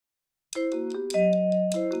Signore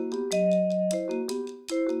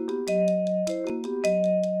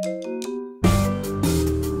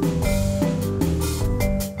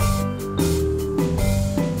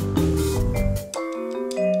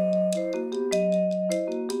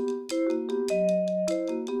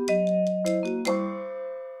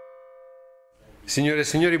e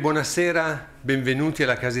signori, buonasera, benvenuti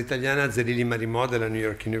alla Casa Italiana Zerilli-Marimò della New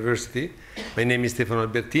York University. My name is Stefano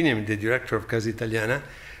Albertini, I'm the director of Casa Italiana,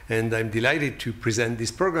 and I'm delighted to present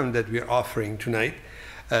this program that we are offering tonight.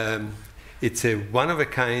 It's a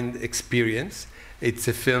one-of-a-kind experience. It's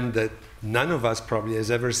a film that none of us probably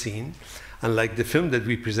has ever seen, unlike the film that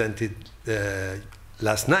we presented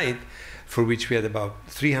last night, for which we had about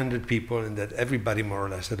 300 people and that everybody more or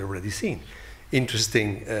less had already seen.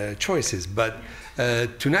 Interesting choices, but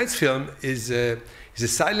tonight's film is a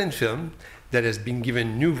silent film that has been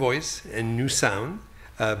given new voice and new sound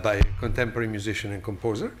by a contemporary musician and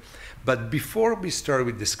composer. But before we start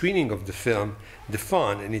with the screening of the film, The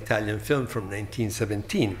Faun, an Italian film from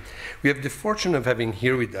 1917, we have the fortune of having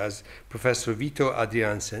here with us Professor Vito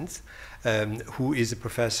Adriaensens, who is a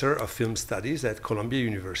professor of film studies at Columbia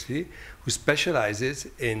University, who specializes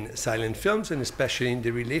in silent films and especially in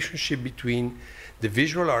the relationship between the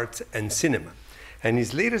visual arts and cinema. And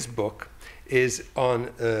his latest book is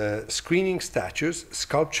on screening statues,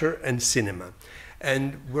 sculpture, and cinema.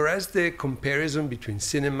 And whereas the comparison between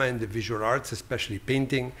cinema and the visual arts, especially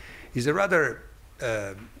painting, is a rather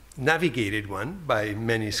navigated one by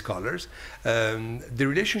many scholars, the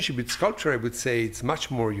relationship with sculpture, I would say, it's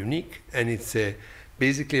much more unique, and it's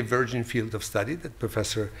basically a virgin field of study that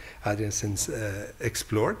Professor Adriaensens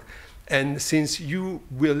explored. And since you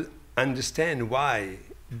will understand why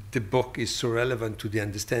the book is so relevant to the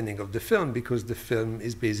understanding of the film, because the film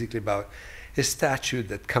is basically about a statue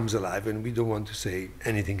that comes alive, and we don't want to say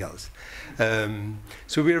anything else.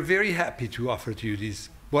 So we are very happy to offer to you this,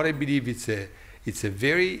 what I believe it's a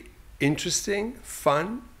very interesting,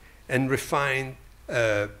 fun, and refined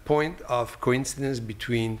point of coincidence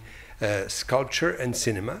between sculpture and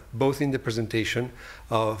cinema, both in the presentation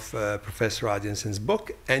of Professor Adriaensens'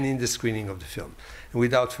 book and in the screening of the film. And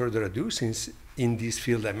without further ado, since in this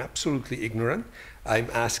field I'm absolutely ignorant,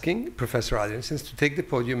 I'm asking Professor Adriaensens to take the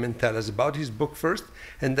podium and tell us about his book first,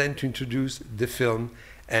 and then to introduce the film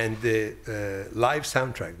and the live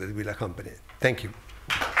soundtrack that will accompany it. Thank you.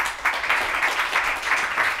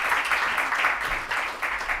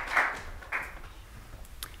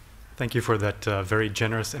 Thank you for that very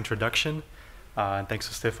generous introduction. And thanks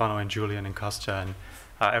to Stefano and Julian and Kostya and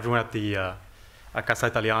everyone at the Casa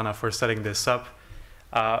Italiana for setting this up.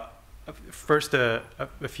 First, a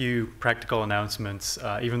few practical announcements.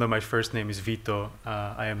 Even though my first name is Vito,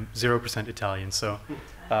 I am 0% Italian, so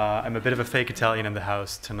I'm a bit of a fake Italian in the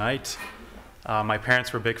house tonight. My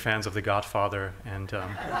parents were big fans of The Godfather, and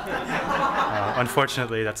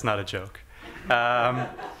unfortunately, that's not a joke.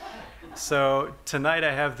 So tonight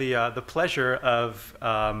I have the pleasure of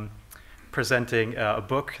presenting a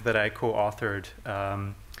book that I co-authored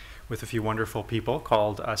with a few wonderful people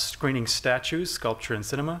called Screening Statues, Sculpture and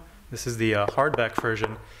Cinema. This is the hardback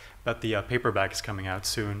version, but the paperback is coming out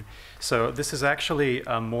soon. So this is actually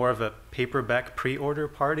more of a paperback pre-order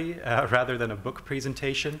party rather than a book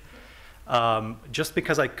presentation, just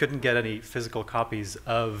because I couldn't get any physical copies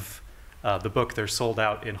of the book. They're sold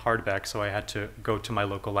out in hardback, so I had to go to my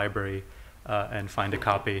local library and find a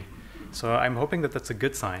copy. So I'm hoping that that's a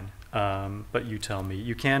good sign, but you tell me.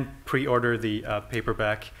 You can pre-order the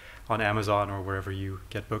paperback on Amazon or wherever you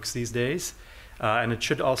get books these days. And it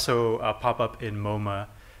should also pop up in MoMA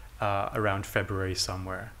around February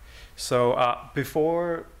somewhere. So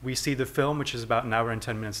before we see the film, which is about an hour and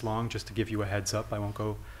 10 minutes long, just to give you a heads up, I won't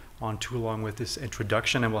go on too long with this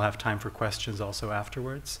introduction, and we'll have time for questions also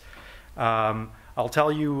afterwards. I'll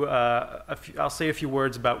tell you, I'll say a few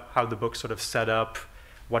words about how the book's sort of set up,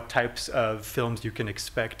 what types of films you can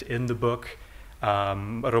expect in the book.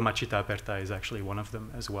 Roma Città Aperta is actually one of them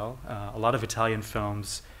as well. A lot of Italian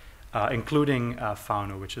films, including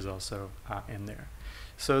Fauno, which is also in there.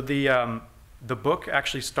 So the book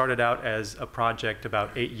actually started out as a project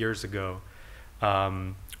about 8 years ago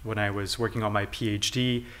when I was working on my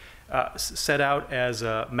PhD. Set out as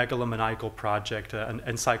a megalomaniacal project, an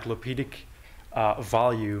encyclopedic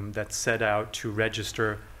volume that set out to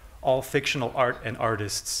register all fictional art and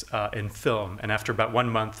artists in film. And after about 1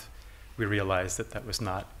 month, we realized that that was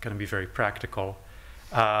not going to be very practical.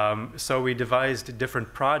 So we devised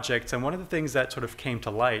different projects, and one of the things that sort of came to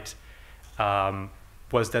light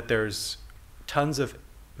was that there's tons of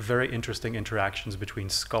very interesting interactions between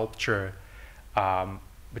sculpture,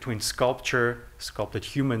 sculpted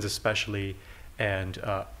humans especially, and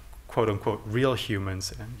quote-unquote real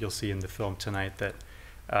humans, and you'll see in the film tonight that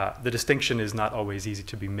the distinction is not always easy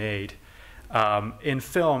to be made in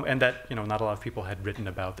film, and that not a lot of people had written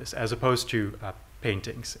about this, as opposed to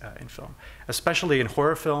paintings in film, especially in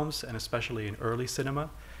horror films and especially in early cinema.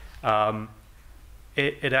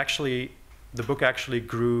 The book actually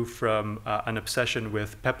grew from an obsession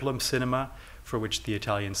with peplum cinema, for which the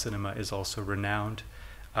Italian cinema is also renowned.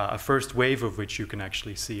 A first wave of which you can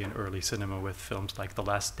actually see in early cinema with films like The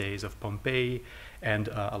Last Days of Pompeii and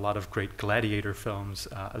a lot of great gladiator films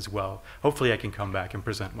as well. Hopefully I can come back and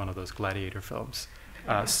present one of those gladiator films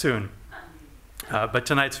soon. But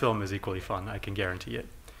tonight's film is equally fun, I can guarantee it.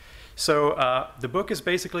 So the book is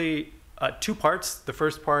basically 2 parts. The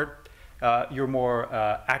first part, your more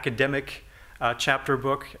academic chapter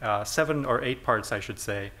book, 7 or 8 parts, I should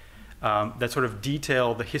say, that sort of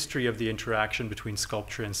detail the history of the interaction between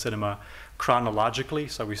sculpture and cinema chronologically.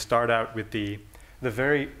 So we start out with the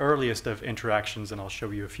very earliest of interactions, and I'll show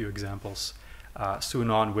you a few examples soon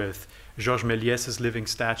on, with Georges Méliès's living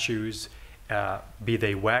statues, be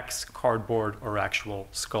they wax, cardboard, or actual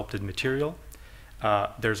sculpted material.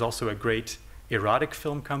 There's also a great erotic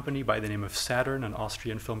film company by the name of Saturn, an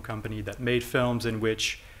Austrian film company that made films in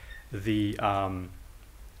which the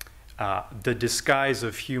disguise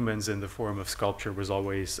of humans in the form of sculpture was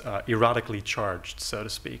always erotically charged, so to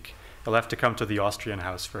speak. You'll have to come to the Austrian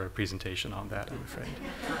house for a presentation on that, I'm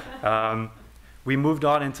afraid. We moved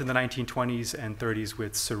on into the 1920s and 30s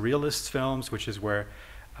with surrealist films, which is where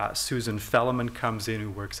Susan Felleman comes in, who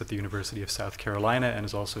works at the University of South Carolina and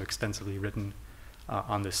has also extensively written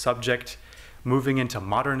on this subject. Moving into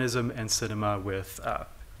modernism and cinema with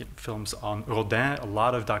films on Rodin, a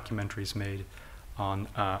lot of documentaries made on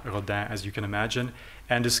Rodin, as you can imagine,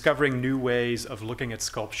 and discovering new ways of looking at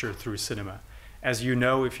sculpture through cinema. As you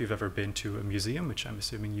know, if you've ever been to a museum, which I'm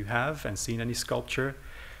assuming you have, and seen any sculpture,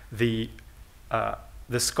 the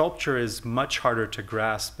sculpture is much harder to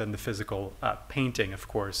grasp than the physical painting, of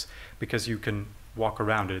course, because you can walk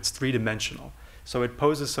around it. It's 3-dimensional. So it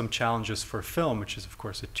poses some challenges for film, which is, of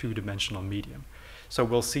course, a 2-dimensional medium. So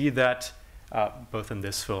we'll see that both in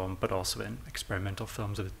this film, but also in experimental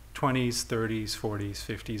films of the 20s, 30s, 40s,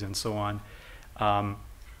 50s, and so on.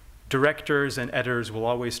 Directors and editors will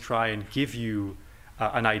always try and give you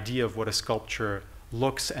an idea of what a sculpture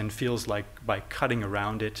looks and feels like by cutting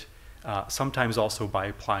around it, sometimes also by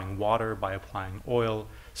applying water, by applying oil,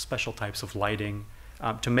 special types of lighting,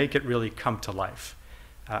 to make it really come to life.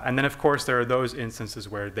 And then, of course, there are those instances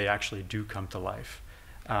where they actually do come to life,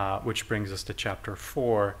 which brings us to chapter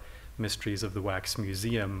 4, Mysteries of the Wax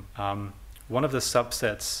Museum. One of the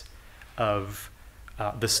subsets of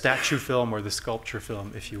the statue film, or the sculpture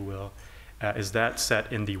film, if you will, is that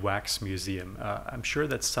set in the Wax Museum. I'm sure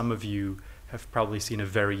that some of you have probably seen a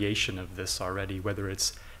variation of this already, whether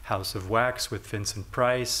it's House of Wax with Vincent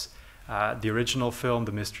Price, the original film,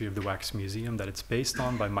 The Mystery of the Wax Museum, that it's based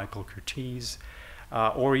on by Michael Curtiz,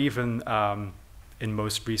 or even in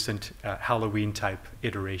most recent Halloween-type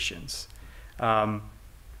iterations.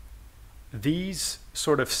 These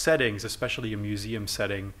sort of settings, especially a museum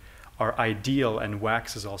setting, are ideal, and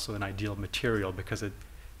wax is also an ideal material because it,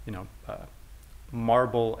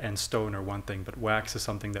 marble and stone are one thing, but wax is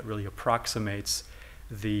something that really approximates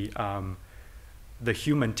the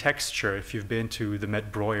human texture. If you've been to the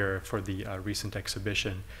Met Breuer for the recent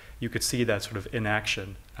exhibition, you could see that sort of in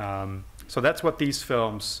action. So that's what these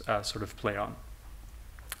films sort of play on.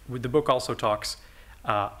 The book also talks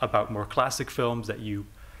about more classic films that you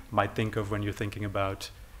might think of when you're thinking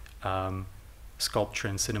about sculpture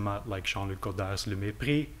and cinema, like Jean-Luc Godard's Le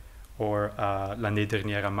Mépris, or L'année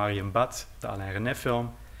dernière à Marienbad, the Alain Resnais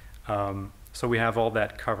film. So we have all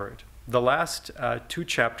that covered. The last 2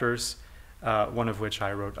 chapters, one of which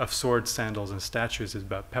I wrote, Of Swords, Sandals, and Statues, is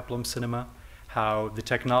about peplum cinema, how the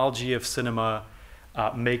technology of cinema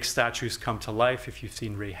makes statues come to life. If you've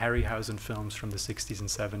seen Ray Harryhausen films from the 60s and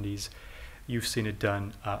 70s, you've seen it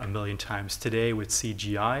done a million times today with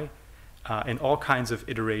CGI and all kinds of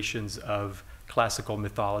iterations of classical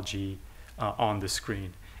mythology on the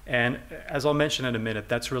screen. And as I'll mention in a minute,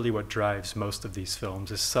 that's really what drives most of these films,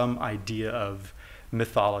 is some idea of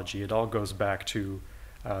mythology. It all goes back to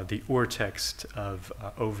the urtext of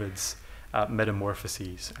Ovid's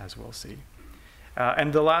Metamorphoses, as we'll see.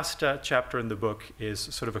 And the last chapter in the book is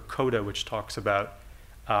sort of a coda which talks about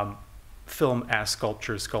film as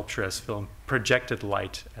sculpture, sculpture as film, projected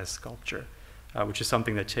light as sculpture, which is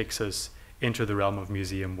something that takes us into the realm of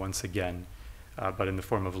museum once again, but in the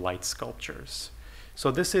form of light sculptures. So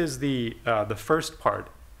this is the first part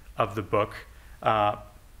of the book,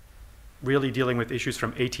 really dealing with issues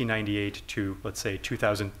from 1898 to, let's say,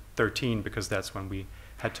 2013, because that's when we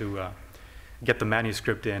had to get the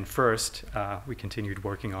manuscript in first. We continued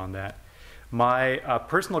working on that. My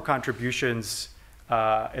personal contributions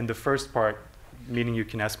in the first part, meaning you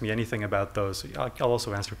can ask me anything about those. I'll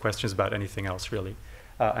also answer questions about anything else, really.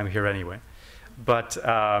 I'm here anyway. But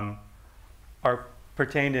are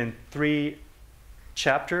pertained in 3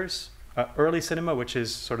 chapters. Early cinema, which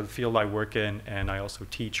is sort of the field I work in, and I also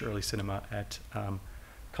teach early cinema at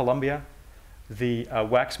Columbia. The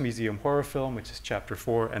Wax Museum horror film, which is chapter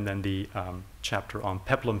 4, and then the chapter on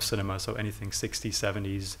peplum cinema, so anything 60s,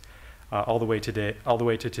 70s, all the way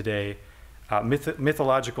to today,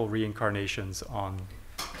 mythological reincarnations on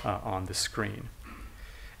the screen.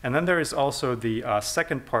 And then there is also the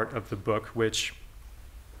second part of the book, which,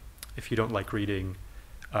 if you don't like reading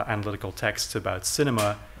analytical texts about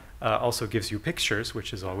cinema, also gives you pictures,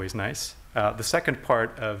 which is always nice. The second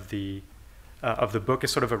part of the book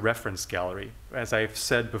is sort of a reference gallery. As I've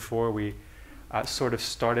said before, we sort of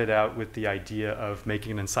started out with the idea of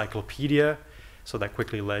making an encyclopedia, so that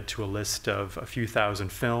quickly led to a list of a few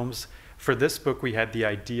thousand films. For this book, we had the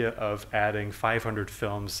idea of adding 500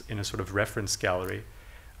 films in a sort of reference gallery.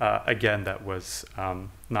 Again, that was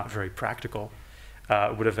not very practical.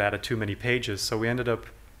 Would have added too many pages, so we ended up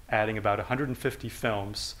adding about 150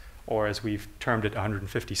 films, or as we've termed it,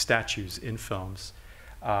 150 statues in films,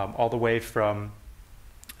 all the way from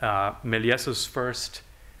Méliès's first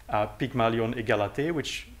Pygmalion Égalité,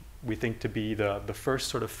 which we think to be the first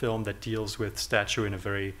sort of film that deals with statues in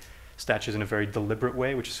a very deliberate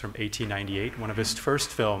way, which is from 1898, one of his first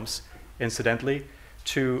films, incidentally,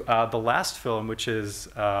 to the last film, which is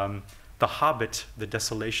The Hobbit, The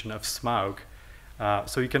Desolation of Smaug.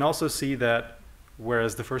 So you can also see that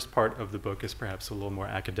whereas the first part of the book is perhaps a little more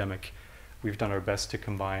academic, we've done our best to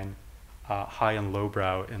combine high and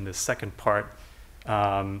lowbrow in this second part.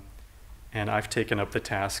 And I've taken up the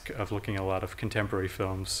task of looking at a lot of contemporary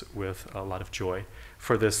films with a lot of joy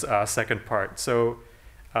for this second part. So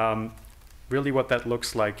really what that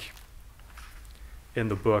looks like in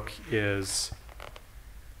the book is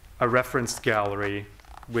a reference gallery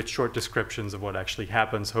with short descriptions of what actually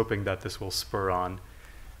happens, hoping that this will spur on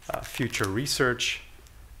future research,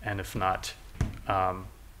 and if not,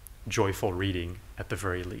 joyful reading at the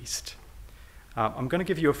very least. I'm going to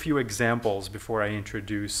give you a few examples before I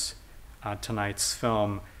introduce tonight's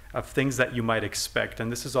film of things that you might expect.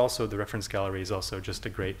 And this is also, the reference gallery is also just a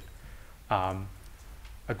great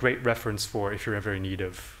reference for if you're ever in need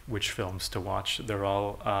of which films to watch. They're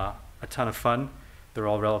all a ton of fun. They're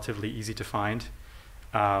all relatively easy to find.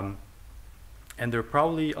 And there are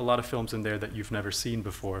probably a lot of films in there that you've never seen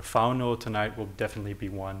before. Fauno tonight will definitely be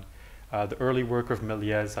one. The early work of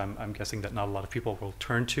Méliès, I'm guessing that not a lot of people will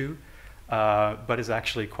turn to, but is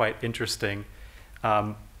actually quite interesting.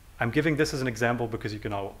 I'm giving this as an example because you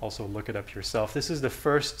can also look it up yourself. This is the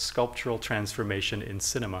first sculptural transformation in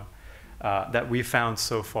cinema that we've found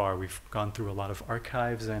so far. We've gone through a lot of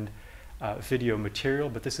archives and video material,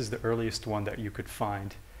 but this is the earliest one that you could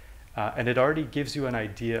find. And it already gives you an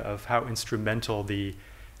idea of how instrumental the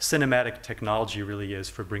cinematic technology really is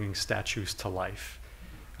for bringing statues to life.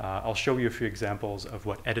 I'll show you a few examples of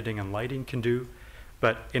what editing and lighting can do,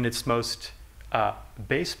 but in its most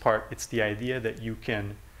base part, it's the idea that you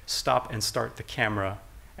can stop and start the camera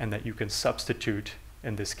and that you can substitute,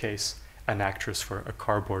 in this case, an actress for a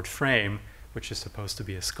cardboard frame, which is supposed to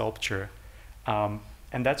be a sculpture.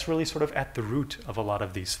 And that's really sort of at the root of a lot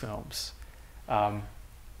of these films.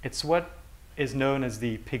 It's what is known as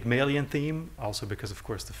the Pygmalion theme, also because, of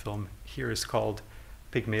course, the film here is called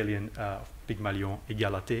Pygmalion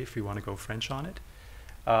Égalité, if you want to go French on it,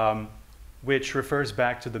 which refers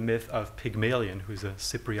back to the myth of Pygmalion, who's a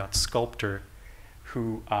Cypriot sculptor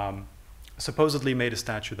who supposedly made a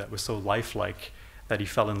statue that was so lifelike that he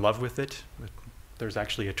fell in love with it. There's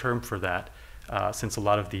actually a term for that, since a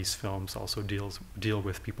lot of these films also deal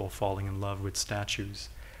with people falling in love with statues.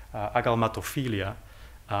 Agalmatophilia.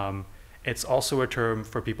 It's also a term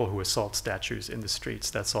for people who assault statues in the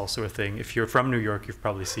streets. That's also a thing. If you're from New York, you've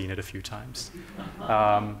probably seen it a few times.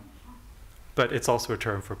 But it's also a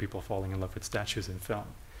term for people falling in love with statues in film.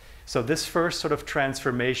 So this first sort of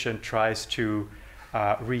transformation tries to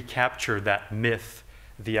recapture that myth,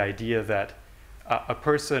 the idea that a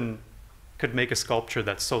person could make a sculpture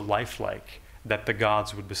that's so lifelike that the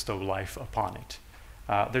gods would bestow life upon it.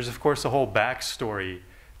 There's, of course, a whole backstory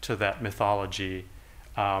to that mythology.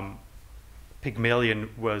 Pygmalion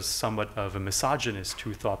was somewhat of a misogynist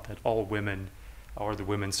who thought that all women, or the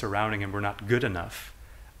women surrounding him, were not good enough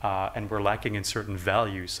and were lacking in certain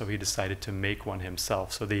values, so he decided to make one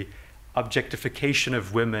himself. So the objectification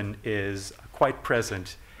of women is quite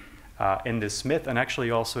present in this myth, and actually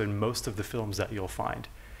also in most of the films that you'll find.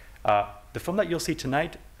 The film that you'll see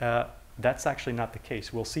tonight, that's actually not the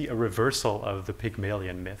case. We'll see a reversal of the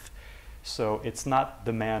Pygmalion myth. So it's not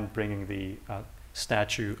the man bringing the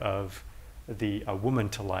statue of the woman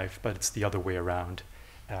to life, but it's the other way around.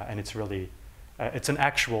 And it's really, it's an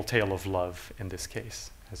actual tale of love in this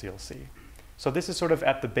case, as you'll see. So this is sort of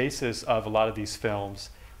at the basis of a lot of these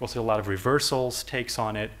films. We'll see a lot of reversals, takes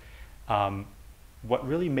on it. What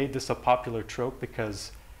really made this a popular trope,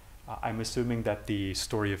 because I'm assuming that the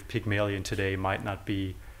story of Pygmalion today might not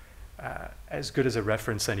be as good as a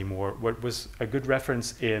reference anymore. What was a good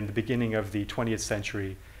reference in the beginning of the 20th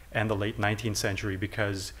century and the late 19th century,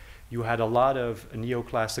 because you had a lot of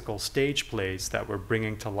neoclassical stage plays that were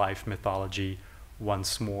bringing to life mythology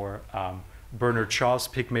once more. Bernard Shaw's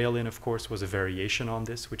Pygmalion, of course, was a variation on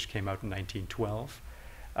this, which came out in 1912.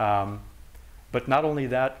 But not only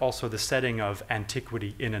that, also the setting of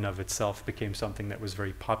antiquity in and of itself became something that was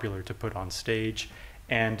very popular to put on stage,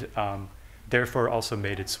 and therefore also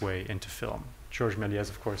made its way into film. Georges Méliès,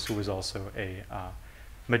 of course, who was also a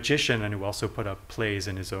magician and who also put up plays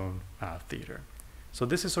in his own theater. So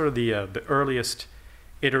this is sort of the earliest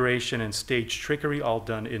iteration and stage trickery, all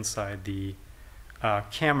done inside the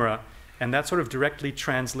camera, and that sort of directly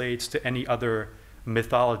translates to any other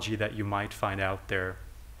mythology that you might find out there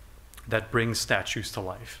that brings statues to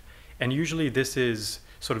life. And usually this is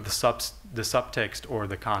sort of the subtext or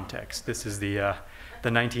the context. This is the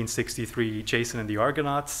 1963 Jason and the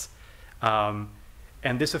Argonauts. And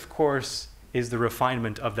this, of course, is the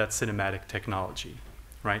refinement of that cinematic technology,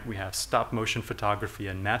 right? We have stop motion photography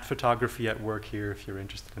and matte photography at work here. If you're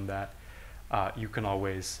interested in that, you can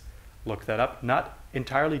always look that up. Not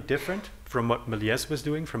entirely different from what Méliès was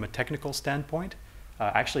doing from a technical standpoint.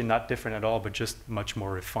 Actually not different at all, but just much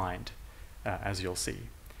more refined, as you'll see.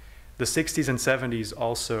 The 60s and 70s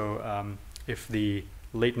also, if the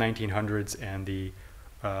late 1900s and the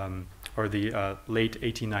late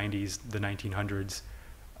 1890s, the 1900s,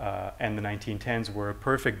 and the 1910s were a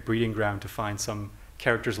perfect breeding ground to find some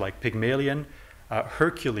characters like Pygmalion.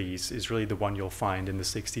 Hercules is really the one you'll find in the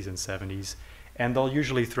 60s and 70s, and they'll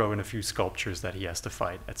usually throw in a few sculptures that he has to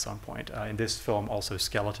fight at some point. In this film, also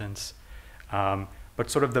skeletons. But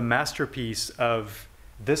sort of the masterpiece of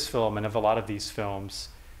this film and of a lot of these films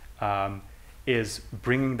is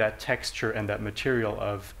bringing that texture and that material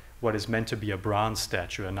of what is meant to be a bronze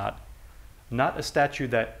statue, and not a statue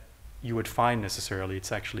that you would find necessarily.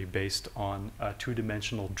 It's actually based on a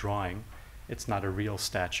two-dimensional drawing. It's not a real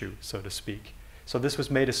statue, so to speak. So this was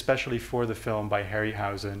made especially for the film by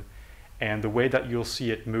Harryhausen, and the way that you'll see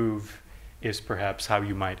it move is perhaps how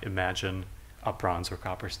you might imagine a bronze or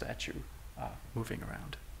copper statue moving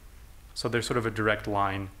around. So there's sort of a direct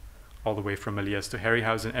line all the way from Méliès to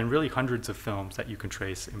Harryhausen, and really hundreds of films that you can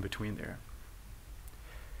trace in between there.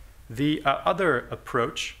 The other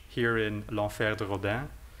approach here in L'Enfer de Rodin,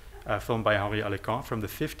 a film by Henri Alecan from the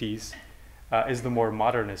 50s, is the more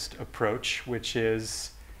modernist approach, which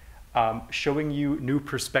is showing you new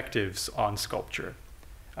perspectives on sculpture.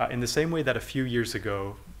 In the same way that a few years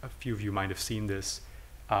ago, a few of you might have seen this,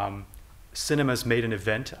 cinemas made an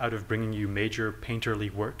event out of bringing you major painterly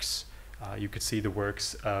works. You could see the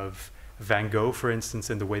works of Van Gogh, for instance,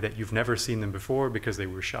 in the way that you've never seen them before because they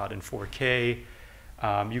were shot in 4K.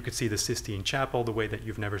 You could see the Sistine Chapel the way that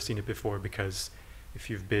you've never seen it before, because if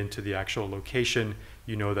you've been to the actual location,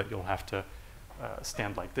 you know that you'll have to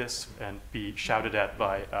stand like this and be shouted at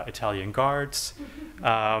by Italian guards.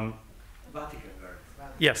 Vatican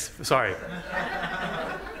guards. Yes, sorry.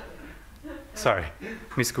 Sorry,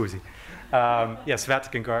 mi scusi. Yes,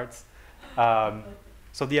 Vatican guards.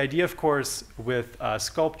 So the idea, of course, with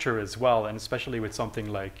sculpture as well, and especially with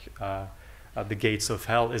something like the Gates of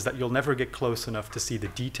Hell, is that you'll never get close enough to see the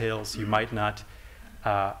details. You might not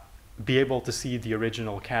be able to see the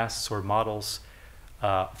original casts or models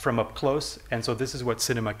from up close, and so this is what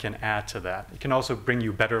cinema can add to that. It can also bring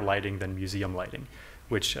you better lighting than museum lighting,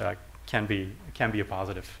 which can be a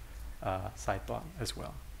positive side thought as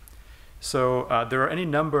well. So there are any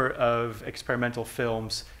number of experimental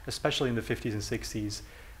films, especially in the 50s and 60s,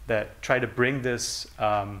 that try to bring this,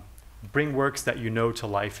 bring works that you know to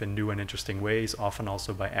life in new and interesting ways, often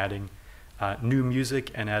also by adding new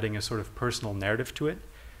music and adding a sort of personal narrative to it,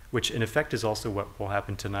 which in effect is also what will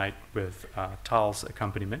happen tonight with Tal's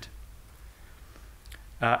accompaniment.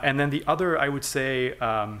 And then the other, I would say,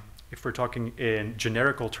 if we're talking in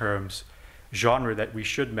generical terms, genre that we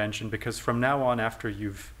should mention, because from now on, after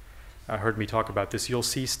you've heard me talk about this, you'll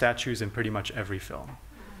see statues in pretty much every film.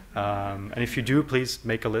 And if you do, please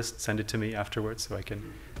make a list, send it to me afterwards so I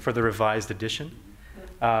can, for the revised edition.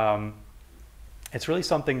 it's really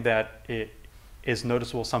something that it is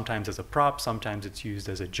noticeable sometimes as a prop, sometimes it's used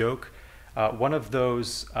as a joke. One of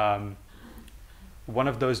those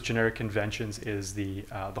generic conventions is the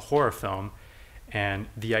horror film, and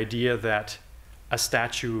the idea that a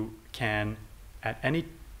statue can, at any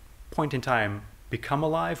point in time, become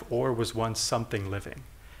alive or was once something living.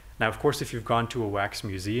 Now, of course, if you've gone to a wax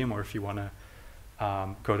museum, or if you want to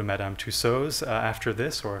go to Madame Tussauds after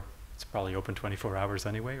this, or it's probably open 24 hours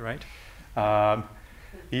anyway, right?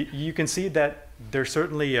 You can see that there's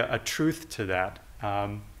certainly a truth to that.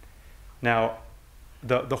 Now,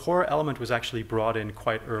 the horror element was actually brought in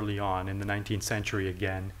quite early on in the 19th century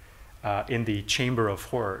again, in the Chamber of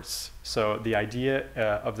Horrors. So the idea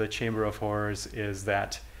of the Chamber of Horrors is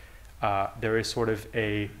that there is sort of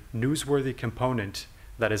a newsworthy component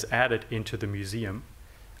that is added into the museum.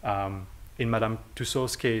 In Madame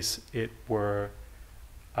Tussauds' case, it were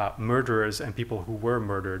murderers and people who were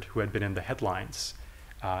murdered who had been in the headlines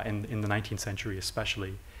in the 19th century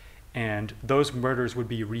especially. And those murders would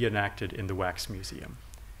be reenacted in the wax museum.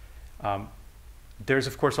 There's,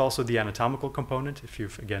 of course, also the anatomical component. If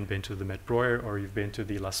you've, again, been to the Met Breuer or you've been to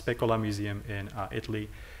the La Specola Museum in Italy,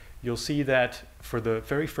 you'll see that for the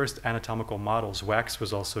very first anatomical models, wax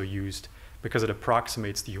was also used because it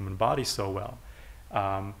approximates the human body so well,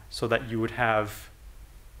 so that you would have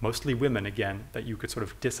mostly women, again, that you could sort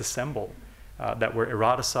of disassemble, that were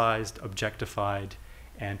eroticized, objectified,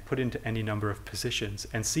 and put into any number of positions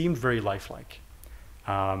and seemed very lifelike.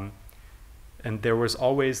 And there was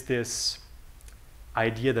always this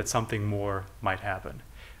idea that something more might happen.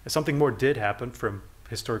 And something more did happen. From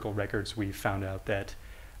historical records, we found out that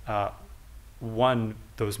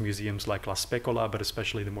those museums like La Specola, but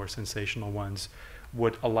especially the more sensational ones,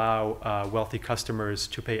 would allow wealthy customers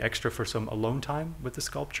to pay extra for some alone time with the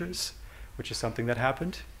sculptures, which is something that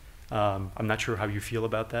happened. I'm not sure how you feel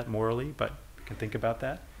about that morally, but you can think about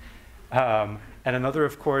that. And another,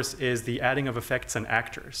 of course, is the adding of effects and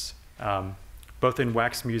actors, both in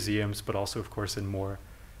wax museums, but also, of course, in more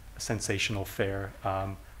sensational fare.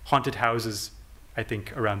 Haunted houses, I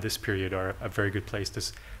think, around this period are a very good place to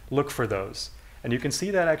look for those. And you can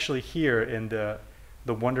see that actually here in the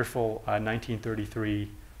wonderful 1933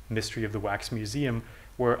 Mystery of the Wax Museum,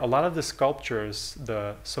 where a lot of the sculptures,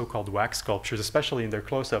 the so-called wax sculptures, especially in their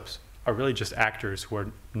close-ups, are really just actors who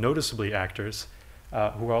are noticeably actors,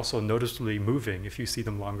 who are also noticeably moving if you see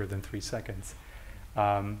them longer than 3 seconds.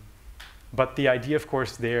 But the idea, of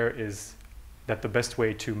course, there is that the best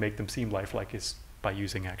way to make them seem lifelike is by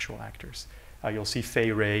using actual actors. You'll see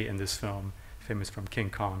Fay Wray in this film, famous from King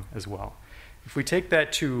Kong as well. If we take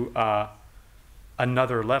that to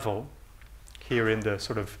another level, here in the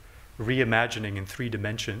sort of reimagining in 3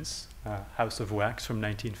 dimensions, House of Wax from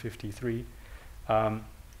 1953,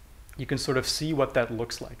 you can sort of see what that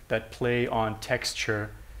looks like, that play on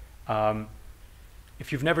texture.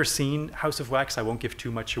 If you've never seen House of Wax, I won't give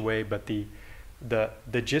too much away, but the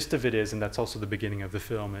gist of it is, and that's also the beginning of the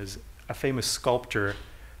film, is a famous sculptor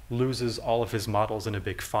loses all of his models in a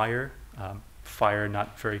big fire, fire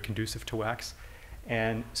not very conducive to wax,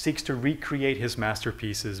 and seeks to recreate his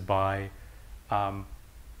masterpieces by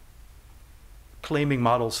claiming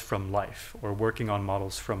models from life or working on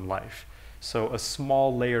models from life. So a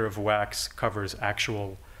small layer of wax covers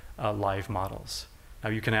actual live models. Now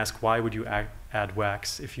you can ask, why would you add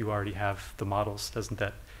wax if you already have the models? Doesn't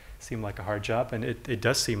that seem like a hard job? And it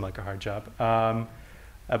does seem like a hard job.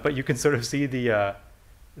 But you can sort of see the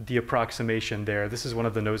approximation there. This is one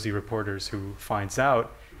of the nosy reporters who finds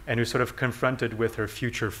out and who's sort of confronted with her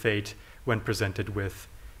future fate when presented with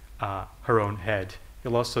her own head.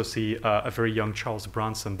 You'll also see a very young Charles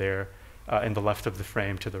Bronson there in the left of the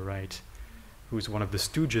frame to the right, who's one of the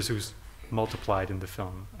stooges who's multiplied in the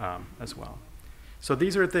film as well. So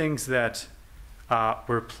these are things that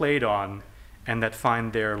were played on and that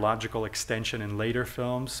find their logical extension in later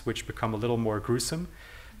films, which become a little more gruesome.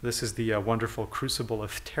 This is the wonderful Crucible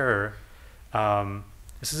of Terror.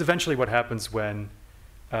 This is eventually what happens when,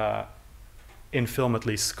 in film at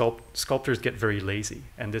least, sculptors get very lazy,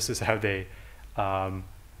 and this is how they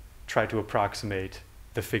try to approximate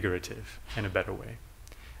the figurative in a better way.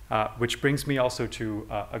 Which brings me also to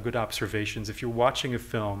a good observations. If you're watching a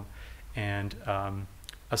film and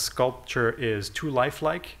a sculpture is too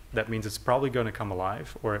lifelike, that means it's probably going to come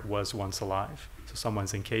alive, or it was once alive, so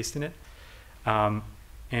someone's encased in it.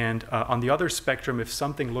 And on the other spectrum, if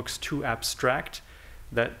something looks too abstract,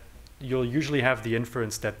 that you'll usually have the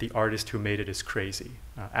inference that the artist who made it is crazy.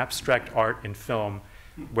 Abstract art in film,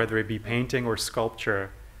 whether it be painting or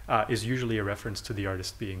sculpture, is usually a reference to the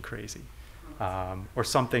artist being crazy, or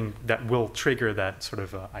something that will trigger that sort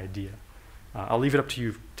of idea. I'll leave it up to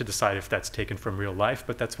you to decide if that's taken from real life,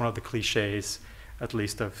 but that's one of the cliches, at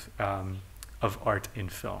least of art in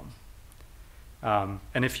film.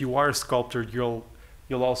 And if you are a sculptor, you'll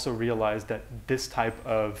also realize that this type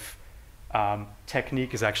of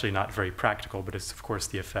technique is actually not very practical, but it's of course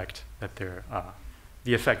the effect that they're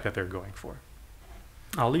going for.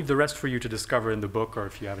 I'll leave the rest for you to discover in the book, or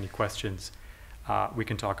if you have any questions, we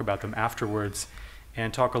can talk about them afterwards,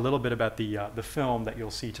 and talk a little bit about the film that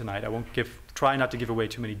you'll see tonight. I won't try not to give away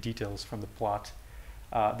too many details from the plot.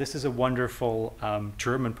 This is a wonderful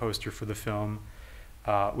German poster for the film,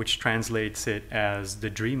 which translates it as The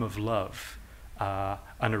Dream of Love,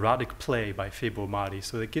 an erotic play by Febo Mari.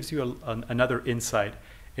 So it gives you another insight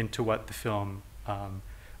into what the film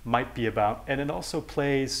might be about. And it also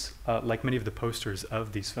plays, like many of the posters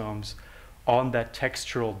of these films, on that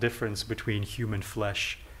textural difference between human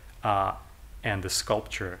flesh and the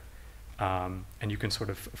sculpture. And you can sort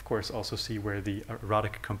of course, also see where the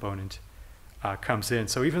erotic component comes in.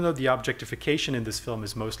 So even though the objectification in this film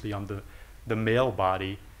is mostly on the male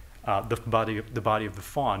body, the body of the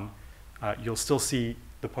faun, you'll still see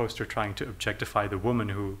the poster trying to objectify the woman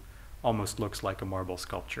who almost looks like a marble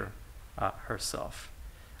sculpture herself.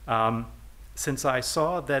 Since I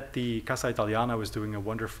saw that the Casa Italiana was doing a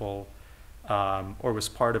wonderful, or was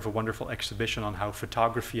part of a wonderful exhibition on how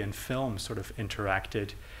photography and film sort of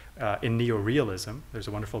interacted in neorealism, there's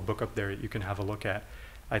a wonderful book up there you can have a look at.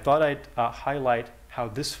 I thought I'd highlight how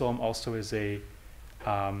this film also is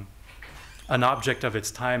an object of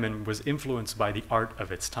its time and was influenced by the art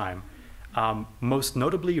of its time. Most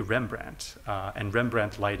notably Rembrandt and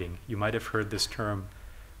Rembrandt lighting. You might have heard this term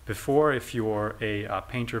before if you're a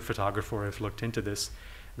painter, photographer, or have looked into this.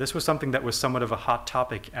 This was something that was somewhat of a hot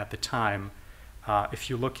topic at the time. If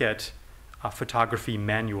you look at photography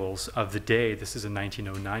manuals of the day, this is a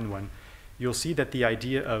 1909 one, you'll see that the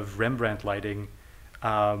idea of Rembrandt lighting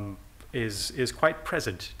is quite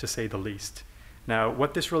present, to say the least. Now,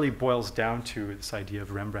 what this really boils down to, this idea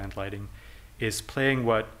of Rembrandt lighting, is playing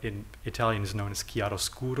what in Italian is known as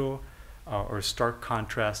chiaroscuro, or stark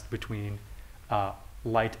contrast between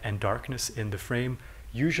light and darkness in the frame.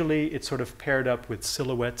 Usually it's sort of paired up with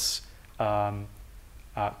silhouettes,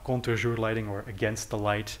 contre-jour lighting, or against the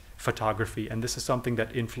light photography, and this is something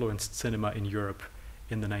that influenced cinema in Europe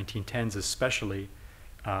in the 1910s especially,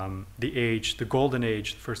 the golden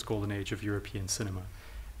age, the first golden age of European cinema.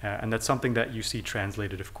 And that's something that you see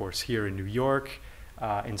translated, of course, here in New York,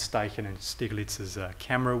 in Steichen and Stiglitz's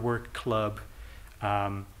camera work club,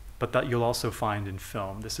 but that you'll also find in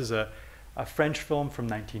film. This is a French film from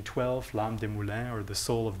 1912, L'âme des moulins, or The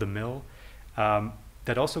Soul of the Mill,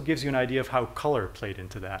 that also gives you an idea of how color played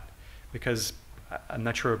into that. Because I'm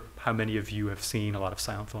not sure how many of you have seen a lot of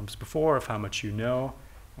silent films before, of how much you know.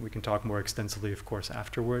 And we can talk more extensively, of course,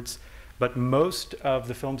 afterwards. But most of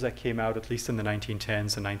the films that came out, at least in the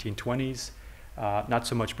 1910s and 1920s, not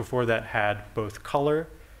so much before that, had both color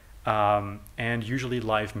and usually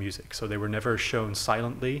live music. So they were never shown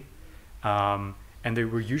silently, and they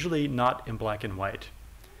were usually not in black and white.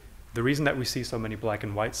 The reason that we see so many black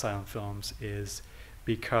and white silent films is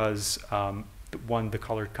because, the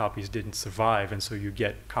colored copies didn't survive, and so you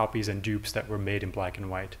get copies and dupes that were made in black and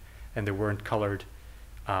white, and they weren't colored,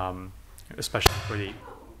 especially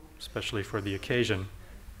for the occasion.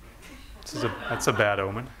 That's a bad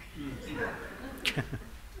omen.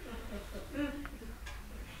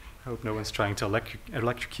 I hope no one's trying to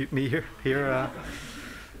electrocute me here.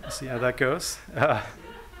 We'll see how that goes.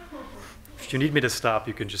 If you need me to stop,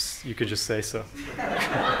 you can just say so.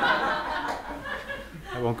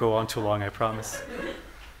 I won't go on too long, I promise.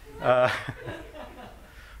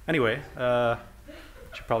 Anyway,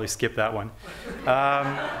 should probably skip that one.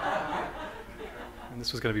 And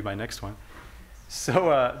this was going to be my next one.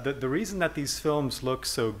 So the reason that these films look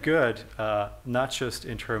so good, not just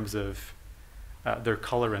in terms of their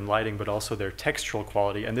color and lighting, but also their textural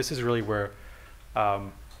quality, and this is really where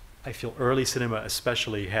I feel early cinema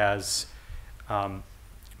especially has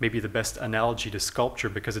maybe the best analogy to sculpture,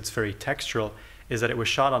 because it's very textural, is that it was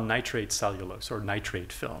shot on nitrate cellulose, or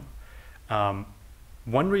nitrate film.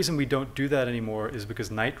 One reason we don't do that anymore is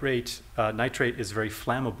because nitrate is very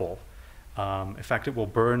flammable. In fact, it will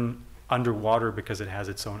burn underwater because it has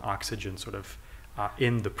its own oxygen sort of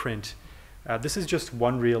in the print. This is just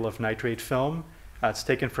one reel of nitrate film. It's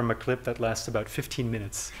taken from a clip that lasts about 15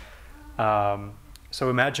 minutes. So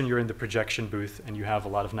imagine you're in the projection booth and you have a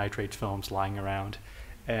lot of nitrate films lying around,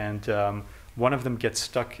 and one of them gets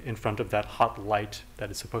stuck in front of that hot light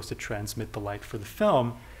that is supposed to transmit the light for the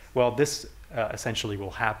film. Well, this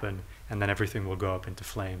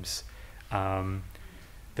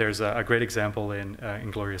There's a great example in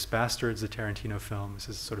 *Inglourious Bastards*, the Tarantino film. This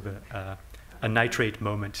is sort of a nitrate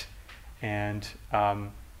moment, and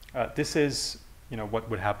this is what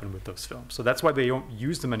would happen with those films. So that's why they don't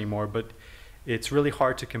use them anymore. But it's really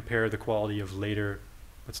hard to compare the quality of later,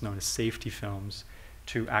 what's known as safety films,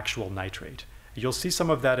 to actual nitrate. You'll see some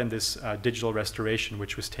of that in this digital restoration,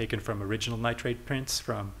 which was taken from original nitrate prints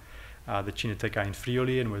from the Cineteca in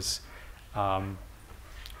Friuli, and was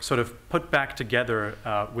sort of put back together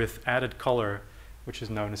with added color, which is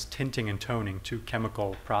known as tinting and toning, two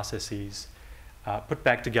chemical processes, put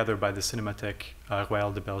back together by the Cinémathèque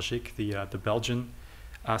Royale de Belgique, the Belgian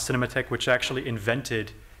Cinémathèque, which actually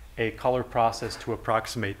invented a color process to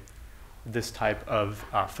approximate this type of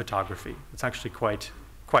photography. It's actually quite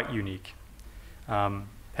unique.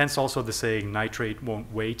 Hence also the saying, nitrate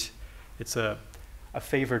won't wait. It's a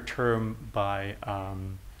favored term by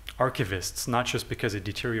archivists, not just because it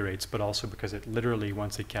deteriorates, but also because it literally,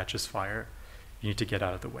 once it catches fire, you need to get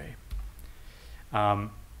out of the way.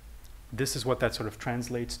 This is what that sort of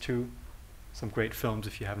translates to. Some great films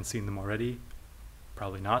if you haven't seen them already.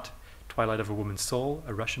 Probably not. *Twilight of a Woman's Soul*,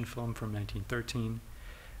 a Russian film from 1913.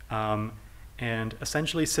 And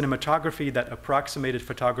essentially cinematography that approximated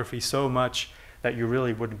photography so much that you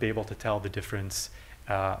really wouldn't be able to tell the difference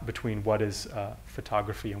between what is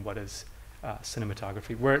photography and what is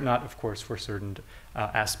cinematography, were it not, of course, for certain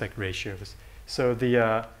aspect ratios. So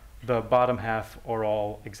the bottom half are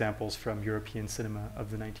all examples from European cinema of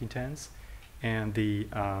the 1910s, and the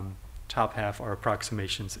top half are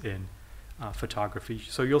approximations in photography.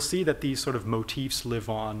 So you'll see that these sort of motifs live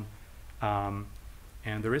on,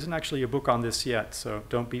 and there isn't actually a book on this yet, so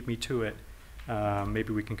don't beat me to it.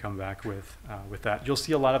 Maybe we can come back with that. You'll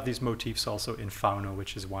see a lot of these motifs also in Fauno,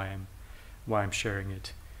 which is why I'm sharing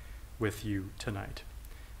it with you tonight.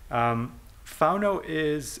 Fauno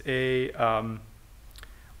is a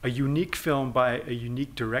unique film by a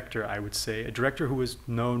unique director, I would say, a director who was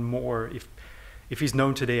known more, if he's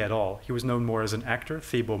known today at all, he was known more as an actor,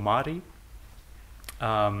 Febo Mari,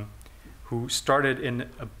 who started in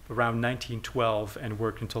around 1912 and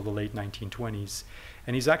worked until the late 1920s.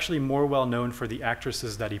 And he's actually more well known for the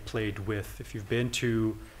actresses that he played with. If you've been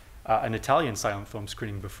to an Italian silent film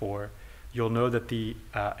screening before, you'll know that the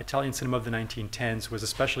Italian cinema of the 1910s was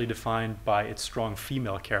especially defined by its strong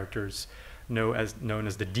female characters, known as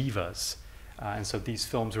the divas. And so these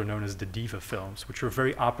films were known as the diva films, which were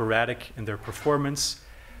very operatic in their performance.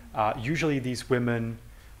 Usually these women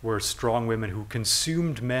were strong women who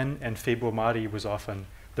consumed men, and Febo Mari was often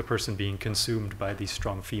the person being consumed by these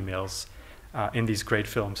strong females in these great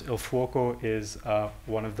films. Il Fuoco is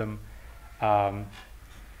one of them,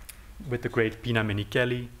 with the great Pina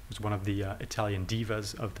Menichelli, who's one of the Italian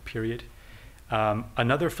divas of the period.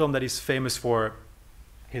 Another film that he's famous for,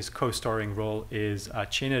 his co-starring role, is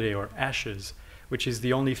Cenere, or Ashes, which is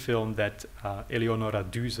the only film that Eleonora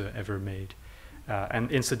Duse ever made.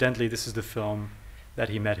 And incidentally, this is the film that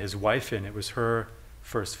he met his wife in. It was her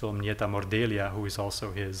first film, Nieta Mordelia, who is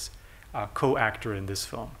also his co-actor in this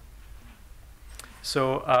film.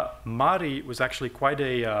 So Mari was actually quite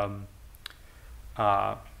a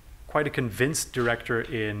convinced director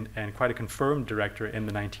and quite a confirmed director in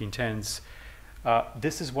the 1910s.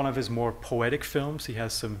 This is one of his more poetic films. He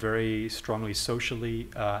has some very strongly socially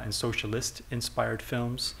and socialist-inspired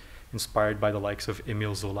films, inspired by the likes of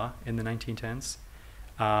Émile Zola in the 1910s.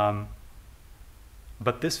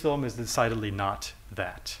 But this film is decidedly not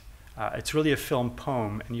that. It's really a film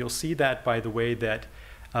poem, and you'll see that by the way that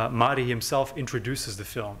Mari himself introduces the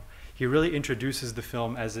film. He really introduces the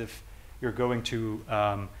film as if you're going to,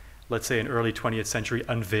 let's say, an early 20th century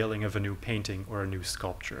unveiling of a new painting or a new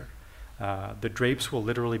sculpture. The drapes will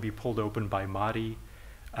literally be pulled open by Mari.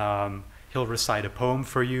 He'll recite a poem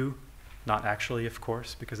for you, not actually, of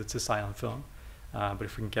course, because it's a silent film. But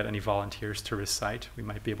if we can get any volunteers to recite, we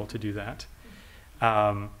might be able to do that.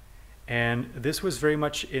 And this was very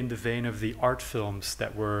much in the vein of the art films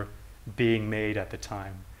that were being made at the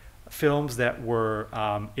time. Films that were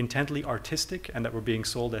intently artistic and that were being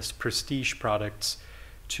sold as prestige products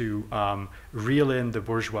to reel in the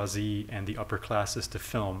bourgeoisie and the upper classes to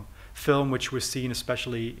film. Film which was seen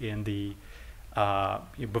especially in the,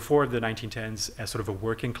 before the 1910s as sort of a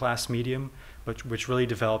working class medium, but which really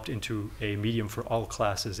developed into a medium for all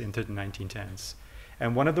classes into the 1910s.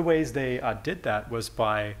 And one of the ways they did that was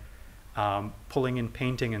by pulling in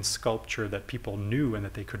painting and sculpture that people knew and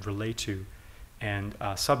that they could relate to, and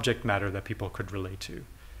subject matter that people could relate to.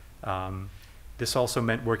 This also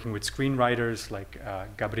meant working with screenwriters like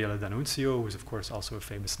Gabriele D'Annunzio, who was of course also a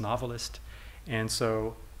famous novelist. And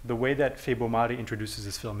so the way that Febo Mari introduces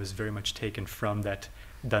this film is very much taken from that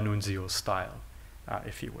D'Annunzio style.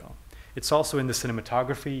 if you will. It's also in the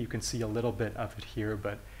cinematography. You can see a little bit of it here,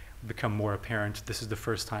 but become more apparent. This is the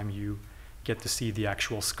first time you get to see the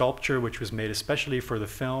actual sculpture, which was made especially for the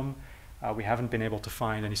film. We haven't been able to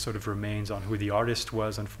find any sort of remains on who the artist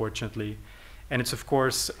was, unfortunately. And it's, of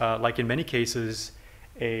course, like in many cases,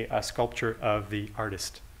 a sculpture of the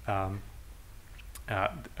artist.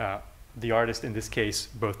 The artist, in this case,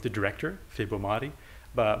 both the director, Febo Mari,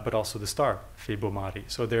 but also the star, Febo Mari.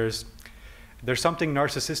 So there's something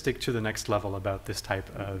narcissistic to the next level about this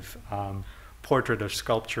type of portrait or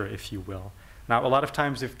sculpture, if you will. Now, a lot of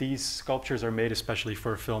times, if these sculptures are made especially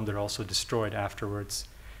for a film, they're also destroyed afterwards.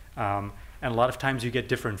 And a lot of times you get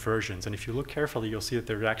different versions. And if you look carefully, you'll see that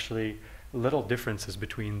there are actually little differences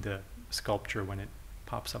between the sculpture when it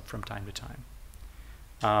pops up from time to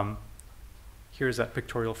time. Here's that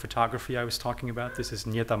pictorial photography I was talking about. This is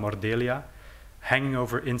Nieta Mordelia hanging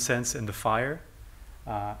over incense in the fire.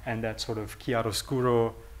 And that sort of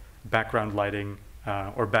chiaroscuro background lighting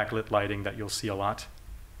or backlit lighting that you'll see a lot.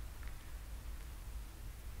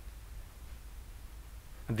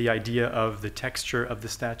 And the idea of the texture of the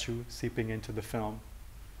statue seeping into the film.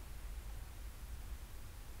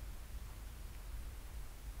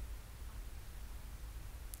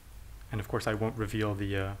 And of course, I won't reveal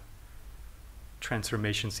the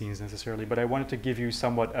transformation scenes necessarily, but I wanted to give you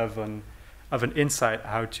somewhat of an insight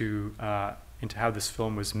into how this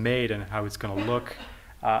film was made and how it's going to look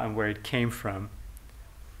and where it came from.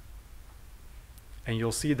 And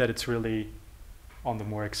you'll see that it's really on the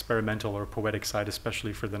more experimental or poetic side,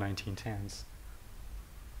 especially for the 1910s.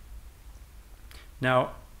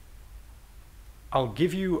 Now, I'll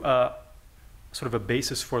give you sort of a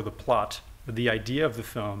basis for the plot. The idea of the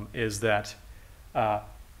film is that Nieta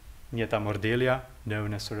Mordelia,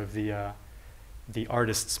 known as sort of the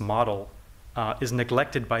artist's model, is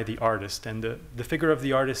neglected by the artist. And the figure of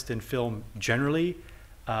the artist in film generally,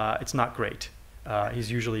 it's not great.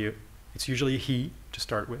 It's usually a he to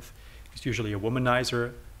start with. He's usually a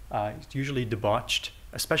womanizer. He's usually debauched,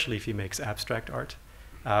 especially if he makes abstract art.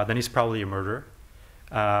 Then he's probably a murderer.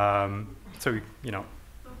 So, you know,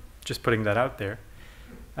 just putting that out there.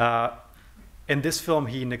 In this film,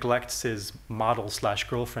 he neglects his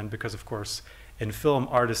model/girlfriend because, of course, in film,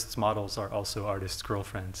 artists' models are also artists'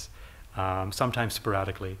 girlfriends, sometimes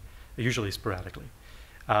sporadically, usually sporadically.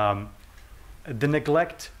 The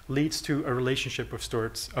neglect leads to a relationship of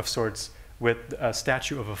sorts with a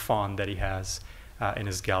statue of a faun that he has in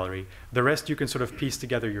his gallery. The rest you can sort of piece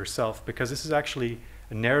together yourself, because this is actually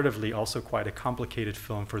narratively also quite a complicated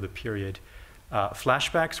film for the period.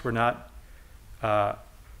 Flashbacks were not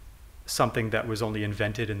something that was only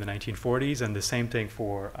invented in the 1940s, and the same thing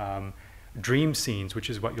for dream scenes, which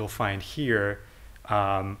is what you'll find here.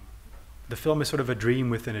 The film is sort of a dream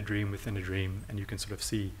within a dream within a dream, and you can sort of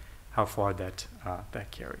see how far that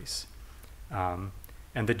carries.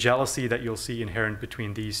 And the jealousy that you'll see inherent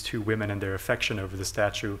between these two women and their affection over the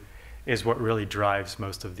statue is what really drives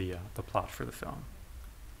most of the plot for the film.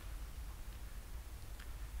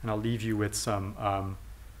 And I'll leave you with some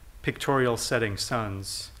pictorial setting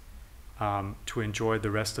suns to enjoy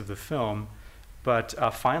the rest of the film. But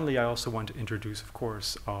finally, I also want to introduce, of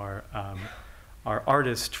course, our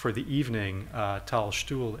artist for the evening, Tal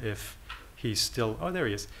Shtuhl, if he's still, oh, there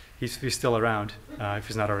he is. He's still around, if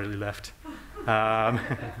he's not already left.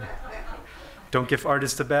 Don't give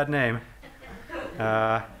artists a bad name.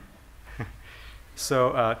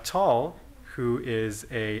 So Tal, who is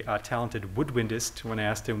a talented woodwindist, when I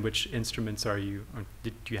asked him which instruments do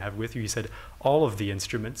you have with you, he said all of the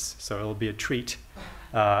instruments, so it'll be a treat.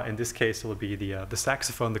 In this case, it'll be the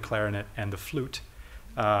saxophone, the clarinet, and the flute,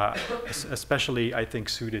 especially, I think,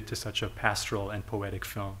 suited to such a pastoral and poetic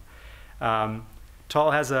film.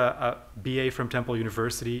 Tal has a BA from Temple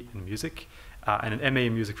University in music and an MA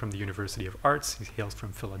in music from the University of Arts. He hails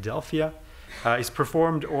from Philadelphia. He's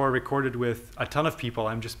performed or recorded with a ton of people.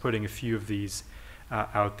 I'm just putting a few of these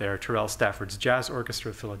out there. Terrell Stafford's Jazz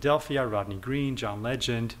Orchestra of Philadelphia, Rodney Green, John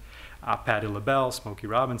Legend, Patti LaBelle, Smokey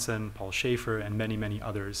Robinson, Paul Schaefer, and many, many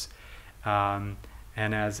others. And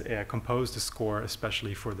has composed a score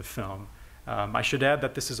especially for the film. I should add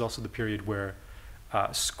that this is also the period where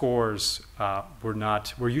scores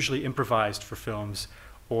were usually improvised for films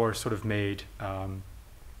or sort of made,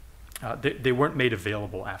 they weren't made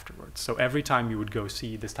available afterwards. So every time you would go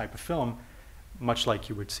see this type of film, much like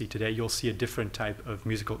you would see today, you'll see a different type of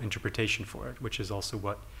musical interpretation for it, which is also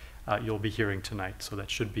what you'll be hearing tonight. So that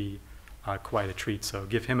should be quite a treat. So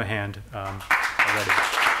give him a hand already.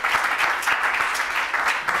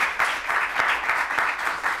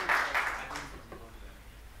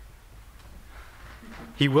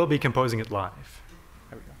 He will be composing it live.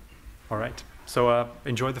 There we go. All right. So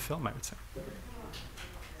enjoy the film, I would say.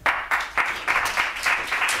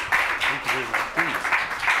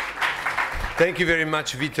 Thank you very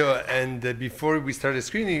much, Vito. And before we start the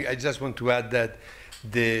screening, I just want to add that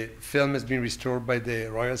the film has been restored by the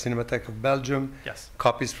Royal Cinematheque of Belgium. Yes.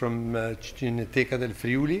 Copies from Cineteca del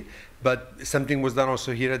Friuli. But something was done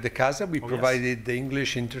also here at the Casa. We provided the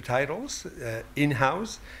English intertitles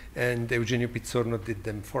in-house, and Eugenio Pizzorno did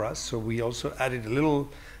them for us. So we also added a little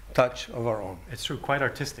touch of our own. It's true, quite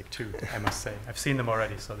artistic too, I must say. I've seen them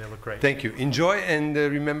already, so they look great. Thank you. Enjoy, and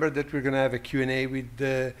remember that we're going to have a Q&A with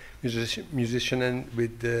the musician and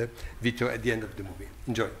with Vito at the end of the movie.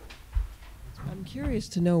 Enjoy. I'm curious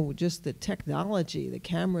to know just the technology, the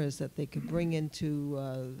cameras that they could bring into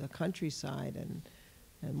the countryside and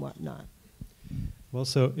whatnot. Well,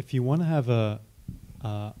 so if you want to have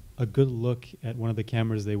a good look at one of the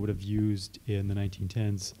cameras they would have used in the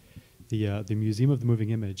 1910s, the Museum of the Moving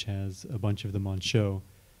Image has a bunch of them on show.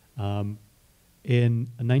 In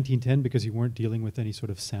 1910, because you weren't dealing with any sort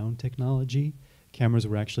of sound technology, cameras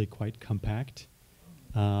were actually quite compact.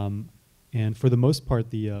 And for the most part,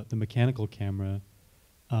 the mechanical camera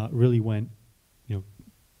really went,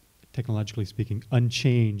 technologically speaking,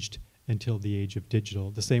 unchanged until the age of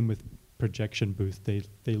digital. The same with projection booth. They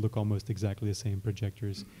look almost exactly the same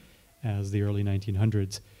projectors as the early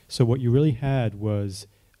 1900s. So what you really had was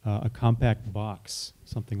a compact box,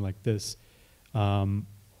 something like this,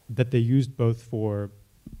 that they used both for,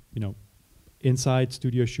 inside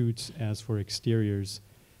studio shoots as for exteriors.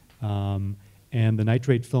 And the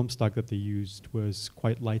nitrate film stock that they used was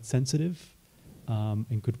quite light sensitive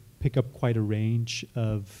and could pick up quite a range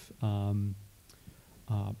of,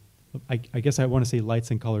 I guess I want to say lights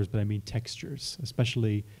and colors, but I mean textures.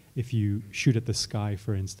 Especially if you shoot at the sky,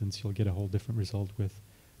 for instance, you'll get a whole different result with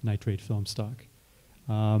nitrate film stock.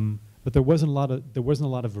 But there wasn't a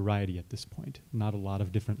lot of variety at this point. Not a lot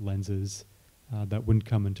of different lenses that wouldn't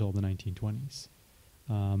come until the 1920s.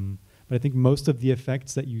 But I think most of the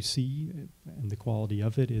effects that you see and the quality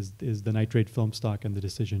of it is the nitrate film stock and the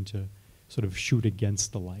decision to sort of shoot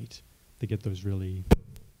against the light to get those really,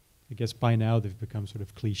 I guess by now they've become sort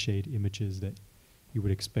of cliched images that you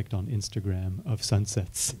would expect on Instagram of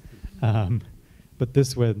sunsets. But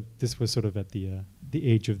this was sort of at the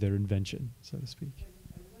age of their invention, so to speak.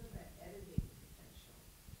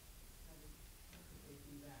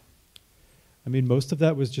 I mean, most of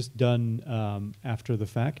that was just done after the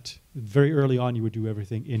fact. Very early on, you would do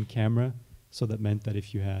everything in camera, so that meant that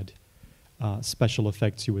if you had special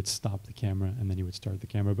effects, you would stop the camera and then you would start the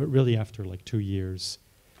camera. But really, after like 2 years,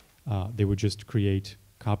 they would just create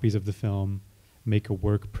copies of the film, make a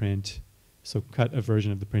work print, so cut a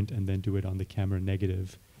version of the print and then do it on the camera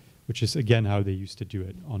negative, which is, again, how they used to do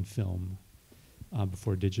it on film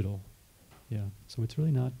before digital. Yeah, so it's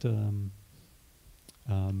really not...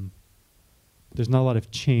 there's not a lot of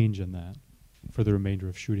change in that for the remainder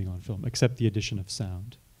of shooting on film, except the addition of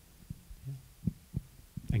sound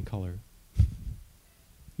and color.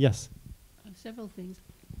 Yes? Several things.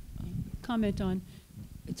 Comment on,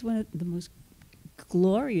 it's one of the most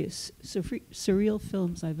glorious surreal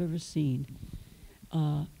films I've ever seen.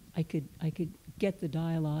 I could get the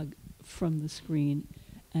dialogue from the screen,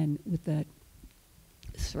 and with that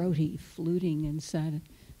throaty fluting and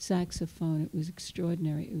saxophone, it was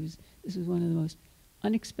extraordinary. This was one of the most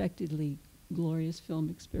unexpectedly glorious film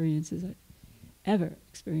experiences I've ever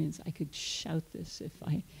experienced. I could shout this if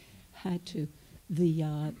I had to.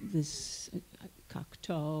 This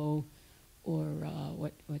Cocteau or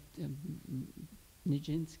what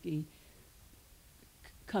Nijinsky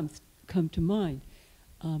come to mind.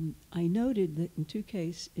 I noted that in two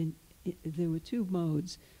cases, there were two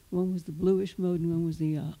modes. One was the bluish mode and one was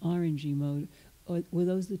the orangey mode. Were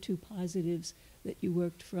those the two positives that you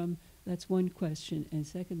worked from? That's one question. And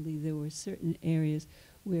secondly, there were certain areas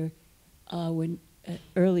where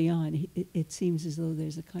early on, it seems as though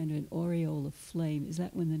there's a kind of an aureole of flame. Is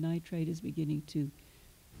that when the nitrate is beginning to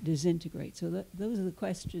disintegrate? So those are the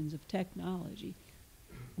questions of technology,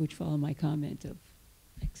 which follow my comment of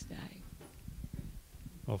ecstatic.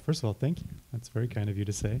 Well, first of all, thank you. That's very kind of you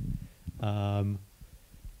to say.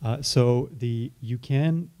 So you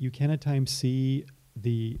can at times see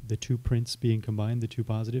the two prints being combined, the two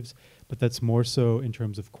positives, but that's more so in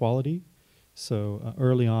terms of quality. So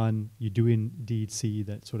early on, you do indeed see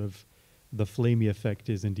that sort of the flamey effect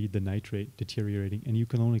is indeed the nitrate deteriorating, and you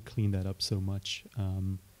can only clean that up so much.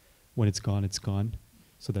 When it's gone, it's gone.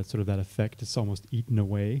 So that's sort of that effect. It's almost eaten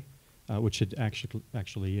away, which it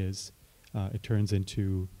actually is. It turns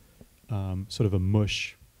into sort of a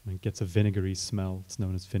mush. It gets a vinegary smell. It's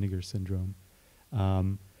known as vinegar syndrome.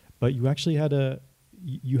 But you actually had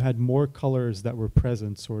you had more colors that were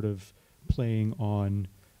present, sort of playing on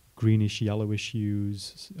greenish, yellowish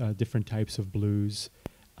hues, different types of blues,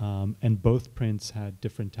 and both prints had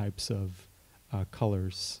different types of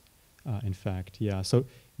colors. In fact, yeah. So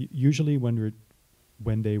usually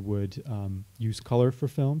when they would use color for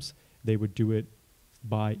films, they would do it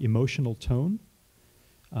by emotional tone.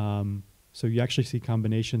 So you actually see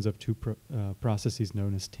combinations of two processes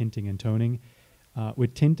known as tinting and toning.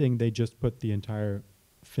 With tinting, they just put the entire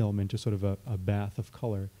film into sort of a bath of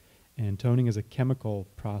color. And toning is a chemical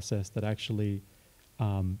process that actually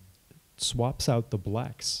swaps out the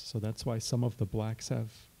blacks. So that's why some of the blacks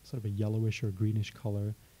have sort of a yellowish or greenish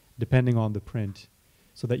color, depending on the print,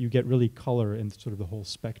 so that you get really color in sort of the whole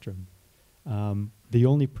spectrum. The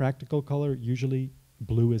only practical color, usually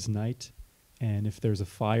blue is night, and if there's a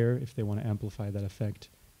fire, if they want to amplify that effect,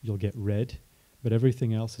 you'll get red. But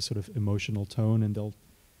everything else is sort of emotional tone, and they'll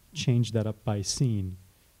change that up by scene.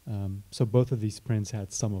 So both of these prints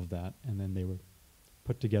had some of that, and then they were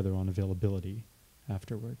put together on availability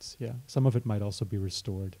afterwards. Yeah, some of it might also be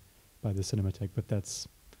restored by the Cinematheque, but that's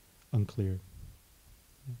unclear.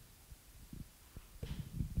 Yeah.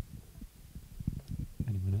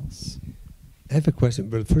 Anyone else? I have a question,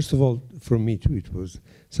 but first of all, for me too, it was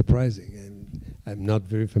surprising. I'm not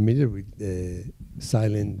very familiar with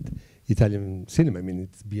silent Italian cinema. I mean,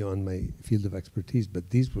 it's beyond my field of expertise, but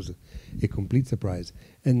this was a complete surprise.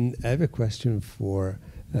 And I have a question for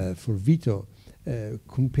Vito.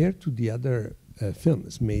 Compared to the other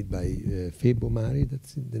films made by Febo Mari,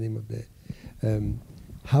 that's the name of the,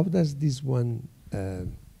 how does this one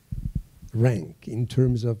rank in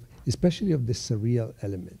terms of, especially of the surreal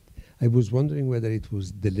element? I was wondering whether it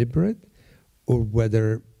was deliberate or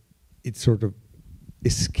whether it sort of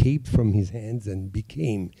escaped from his hands and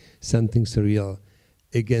became something surreal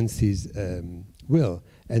against his will.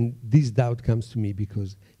 And this doubt comes to me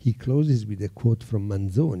because he closes with a quote from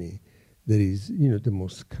Manzoni that is, you know, the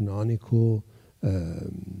most canonical,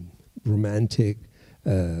 romantic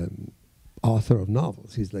author of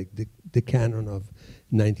novels. He's like the canon of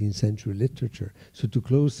 19th century literature. So to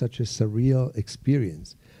close such a surreal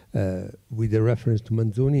experience with a reference to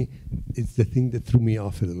Manzoni, it's the thing that threw me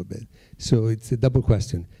off a little bit. So it's a double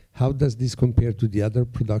question. How does this compare to the other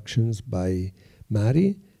productions by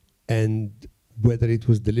Mari, and whether it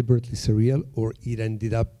was deliberately surreal or it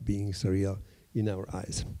ended up being surreal in our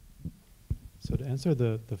eyes? So to answer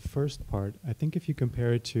the first part, I think if you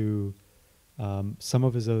compare it to some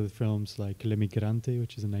of his other films like L'Emigrante,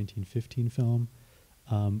 which is a 1915 film,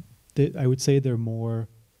 I would say they're more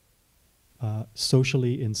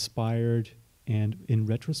socially inspired and, in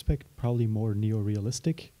retrospect, probably more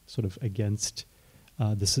neo-realistic, sort of against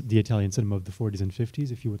the Italian cinema of the 40s and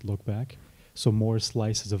 50s, if you would look back. So more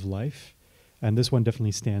slices of life. And this one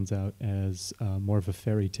definitely stands out as more of a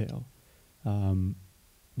fairy tale.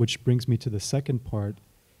 Which brings me to the second part,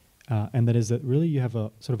 and that is that really you have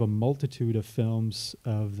a sort of a multitude of films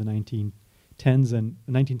of the 1910s, and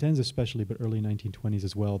 1910s especially, but early 1920s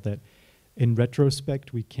as well, that in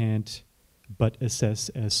retrospect we can't but assess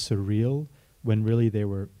as surreal, when really they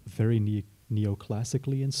were very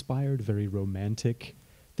neoclassically inspired, very romantic,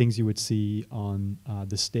 things you would see on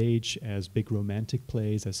the stage as big romantic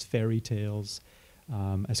plays, as fairy tales,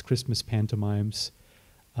 as Christmas pantomimes,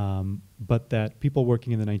 but that people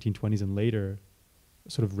working in the 1920s and later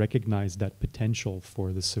sort of recognized that potential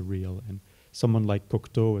for the surreal. And someone like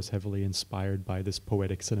Cocteau was heavily inspired by this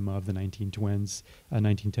poetic cinema of the 1910s,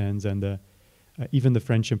 and even the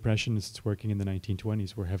French Impressionists working in the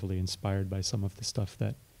 1920s were heavily inspired by some of the stuff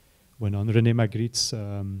that went on. René Magritte's,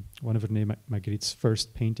 one of René Magritte's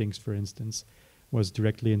first paintings, for instance, was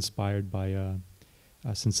directly inspired by a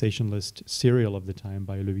sensationalist serial of the time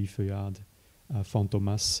by Louis Feuillade,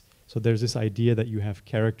 Fantomas. So there's this idea that you have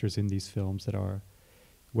characters in these films that are,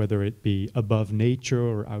 whether it be above nature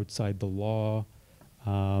or outside the law.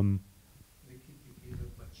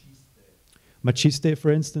 Machiste,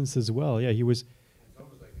 for instance, as well. Yeah, he was. It's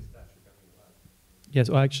almost like a statue coming alive. Yes,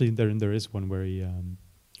 well, actually, there is one where he.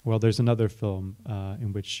 Well, there's another film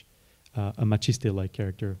in which a Machiste-like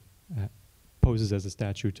character poses as a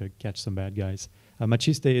statue to catch some bad guys.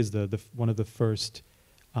 Machiste is the one of the first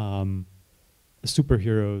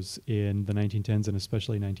superheroes in the 1910s and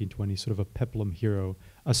especially 1920s, sort of a peplum hero,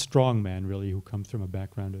 a strong man, really, who comes from a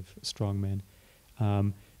background of strong men.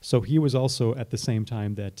 So he was also, at the same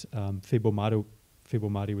time that Febo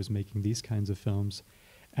Mari was making these kinds of films,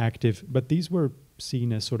 active. But these were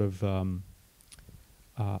seen as sort of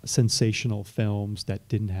sensational films that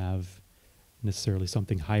didn't have necessarily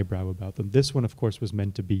something highbrow about them. This one, of course, was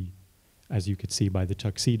meant to be as you could see by the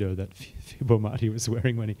tuxedo that Febo Mari was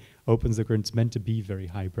wearing when he opens the curtain. It's meant to be very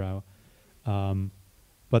highbrow.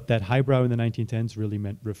 But that highbrow in the 1910s really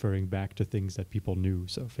meant referring back to things that people knew.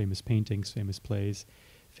 So famous paintings, famous plays,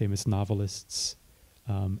 famous novelists,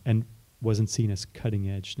 and wasn't seen as cutting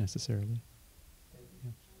edge necessarily.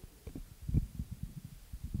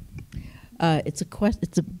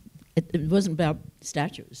 It wasn't about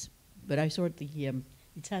statues, but I saw at the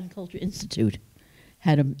Italian Culture Institute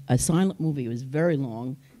had a silent movie. It was very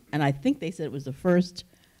long, and I think they said it was the first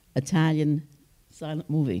Italian silent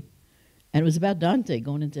movie. And it was about Dante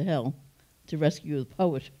going into hell to rescue the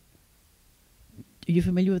poet. Are you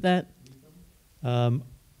familiar with that? I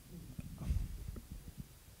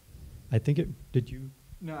think it, did you?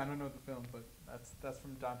 No, I don't know the film, but that's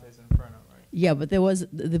from Dante's Inferno, right? Yeah, but there was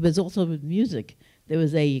also with music. There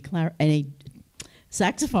was a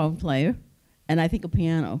saxophone player, and I think a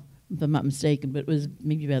piano, if I'm not mistaken. But it was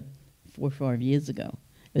maybe about 4 or 5 years ago.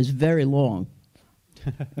 It was very long.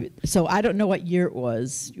 So I don't know what year it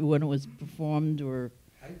was when it was performed, or.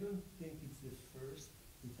 I don't think it's the first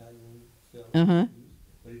Italian film,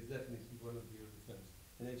 but it's definitely one of the early films,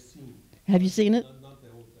 and I've seen. Have you seen it? Not the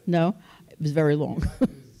whole thing. No, it was very long. Survived the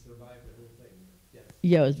whole thing. Yes.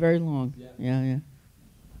 Yeah, it was very long. Yeah. Yeah. And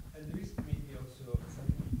there is maybe also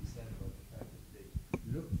something to be said about the fact that they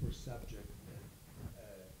look for subjects that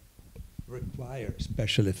require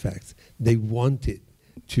special effects. They wanted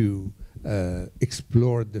to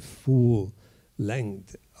explore the full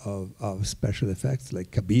length of special effects,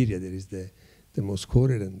 like Cabiria. There is the most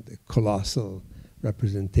quoted and the colossal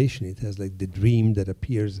representation. It has like the dream that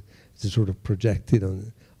appears as sort of projected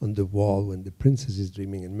on the wall when the princess is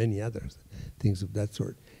dreaming, and many others things of that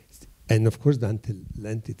sort. And of course, Dante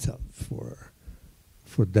lent itself for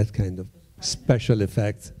that kind of special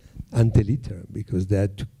effects ante litteram, because they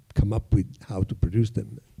had to come up with how to produce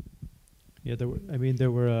them. Yeah,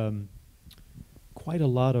 there were quite a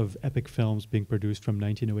lot of epic films being produced from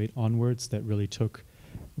 1908 onwards that really took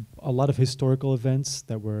a lot of historical events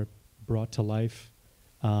that were brought to life,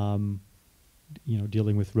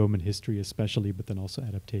 dealing with Roman history especially, but then also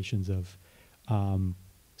adaptations of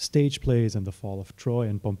stage plays and the fall of Troy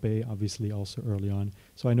and Pompeii, obviously also early on.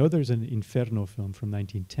 So I know there's an Inferno film from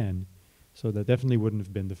 1910, so that definitely wouldn't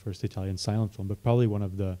have been the first Italian silent film, but probably one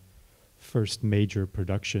of the first major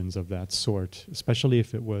productions of that sort, especially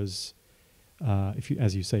if it was,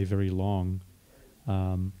 as you say, very long.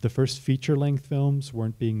 The first feature-length films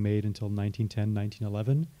weren't being made until 1910,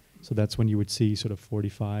 1911, so that's when you would see sort of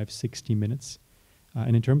 45, 60 minutes.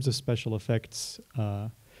 And in terms of special effects,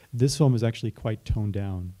 this film is actually quite toned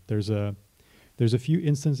down. There's a few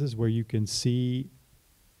instances where you can see,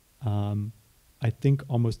 I think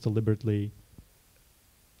almost deliberately,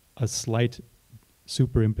 a slight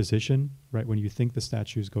superimposition, right? When you think the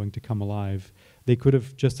statue is going to come alive, they could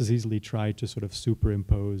have just as easily tried to sort of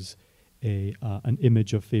superimpose an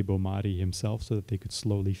image of Febo Mari himself so that they could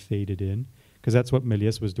slowly fade it in, because that's what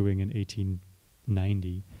Méliès was doing in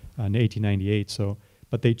 1898. So,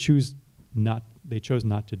 but they chose not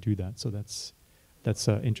to do that. So that's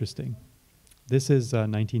interesting. This is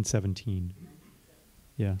 1917.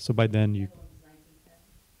 Yeah. So by then you.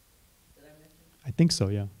 I think so.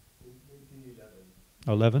 Yeah.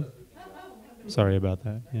 11? Sorry about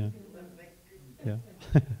that. Yeah. Yeah.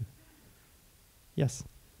 Yes.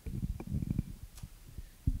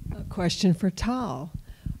 A question for Tal.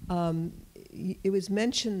 It was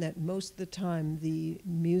mentioned that most of the time the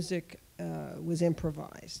music was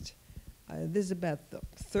improvised. This is about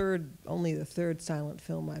only the third silent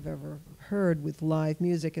film I've ever heard with live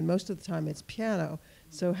music, and most of the time it's piano.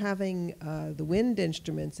 So having the wind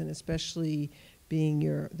instruments, and especially being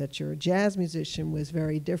that you're a jazz musician, was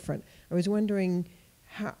very different. I was wondering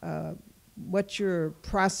what your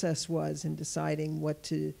process was in deciding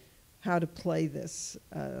how to play this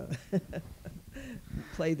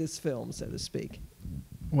film, so to speak.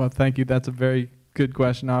 Well, thank you. That's a very good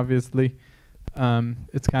question, obviously.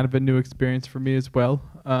 It's kind of a new experience for me as well.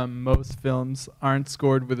 Most films aren't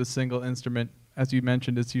scored with a single instrument. As you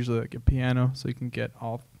mentioned, it's usually like a piano, so you can get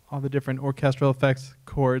all the different orchestral effects,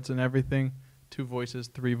 chords and everything. 2 voices,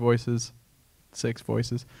 3 voices, 6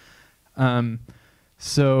 voices.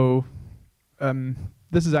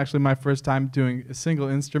 This is actually my first time doing a single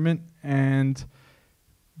instrument, and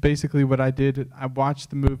basically what I did, I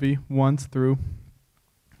watched the movie once through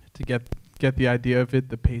to get the idea of it,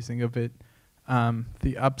 the pacing of it,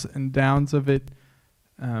 the ups and downs of it,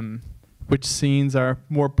 which scenes are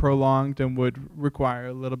more prolonged and would require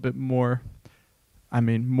a little bit more,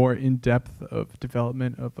 more in-depth of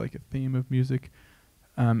development of like a theme of music.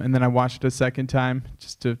 And then I watched it a second time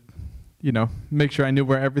just to make sure I knew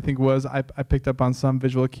where everything was. I picked up on some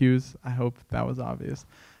visual cues. I hope that was obvious.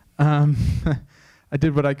 I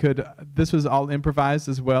did what I could. This was all improvised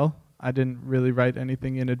as well. I didn't really write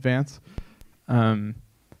anything in advance.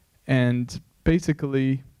 And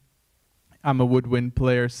basically, I'm a woodwind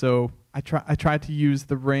player, so I try to use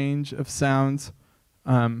the range of sounds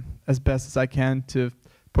as best as I can to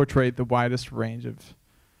portray the widest range of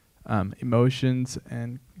emotions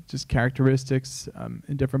and just characteristics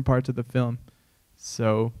in different parts of the film.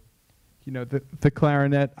 So, the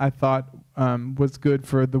clarinet I thought was good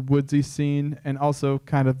for the woodsy scene, and also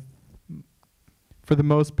kind of, for the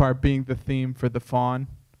most part, being the theme for the faun,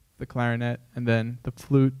 the clarinet, and then the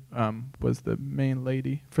flute was the main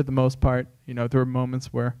lady for the most part. There were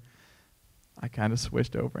moments where I kind of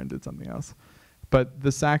switched over and did something else. But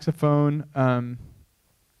the saxophone,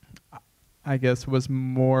 I guess, was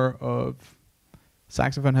more of,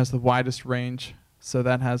 saxophone has the widest range, so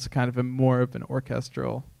that has kind of more of an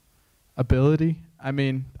orchestral ability. I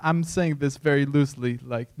mean, I'm saying this very loosely,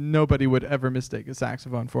 like nobody would ever mistake a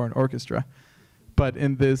saxophone for an orchestra. But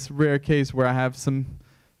in this rare case where I have some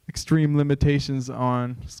extreme limitations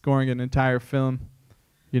on scoring an entire film,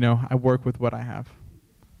 I work with what I have.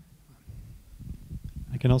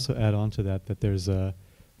 I can also add on to that there's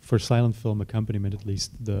for silent film accompaniment at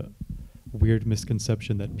least, the weird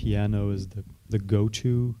misconception that piano is the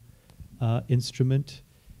go-to instrument.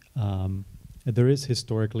 There is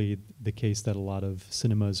historically the case that a lot of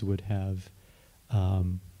cinemas would have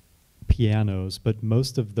pianos, but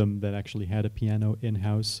most of them that actually had a piano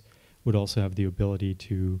in-house would also have the ability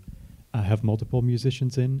to have multiple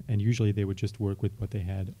musicians in, and usually they would just work with what they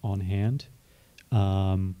had on hand.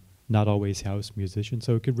 Not always house musicians,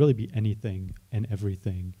 so it could really be anything and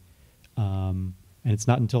everything. And it's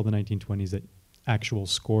not until the 1920s that actual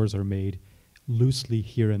scores are made loosely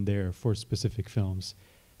here and there for specific films.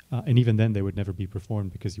 And even then, they would never be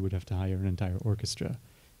performed because you would have to hire an entire orchestra,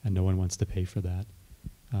 and no one wants to pay for that.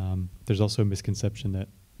 There's also a misconception that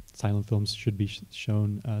silent films should be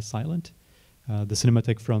shown silent. The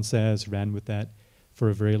Cinémathèque Française ran with that for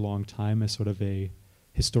a very long time as sort of a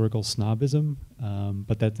historical snobism,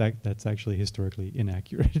 but that's actually historically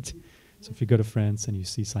inaccurate. So if you go to France and you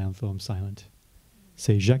see silent film silent,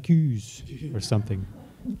 say j'accuse or something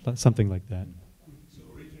like that. So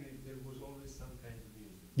originally there was always some kind of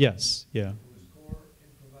music. Yes, yeah. It was score,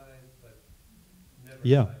 improvised, but never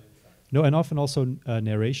Yeah. silent. No, and often also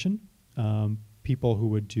narration. People who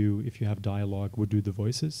would do, if you have dialogue, would do the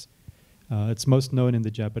voices. It's most known in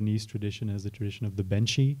the Japanese tradition as the tradition of the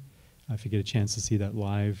benshi. If you get a chance to see that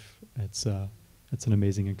live, it's an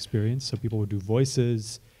amazing experience. So people would do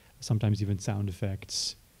voices, sometimes even sound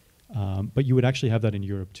effects. But you would actually have that in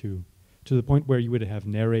Europe too, to the point where you would have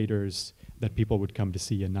narrators that people would come to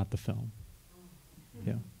see and not the film.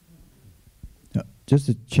 Yeah. Just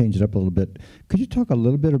to change it up a little bit, could you talk a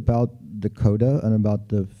little bit about the coda and about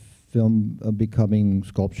the film becoming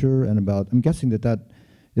sculpture, and about, I'm guessing that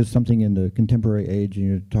is something in the contemporary age, and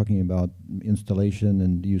you're talking about installation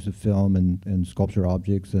and the use of film and sculpture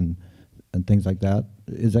objects and things like that.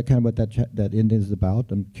 Is that kind of what that end is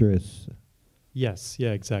about? I'm curious. Yes,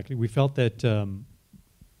 yeah, exactly. We felt that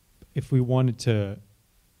if we wanted to,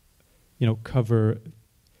 cover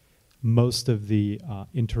most of the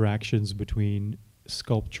interactions between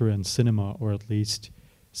sculpture and cinema, or at least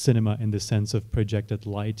cinema in the sense of projected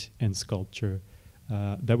light and sculpture,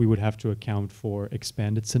 that we would have to account for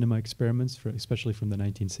expanded cinema experiments, especially from the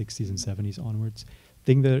 1960s and 70s onwards.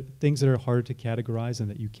 Things that are hard to categorize and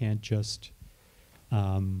that you can't just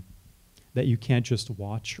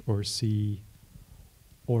watch or see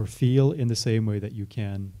or feel in the same way that you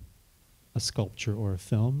can a sculpture or a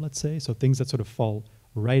film, let's say. So things that sort of fall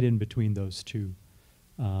right in between those two.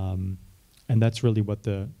 And that's really what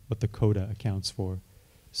the coda accounts for.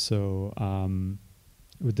 So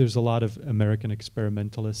there's a lot of American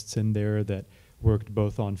experimentalists in there that worked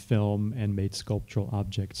both on film and made sculptural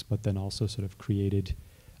objects, but then also sort of created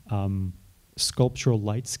sculptural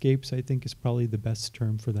lightscapes, I think is probably the best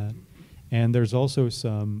term for that. And there's also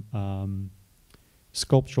some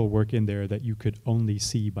sculptural work in there that you could only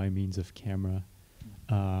see by means of camera.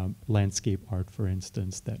 Landscape art, for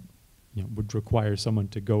instance, that would require someone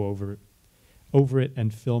to go over it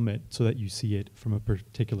and film it so that you see it from a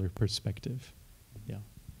particular perspective. Yeah.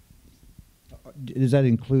 Does that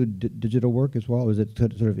include digital work as well, or is it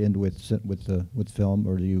sort of end with film,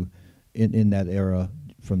 or do you in that era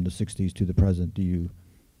from the 60s to the present, do you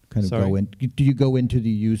kind of go into the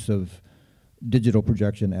use of digital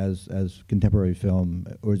projection as contemporary film,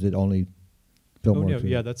 or is it only film work? No,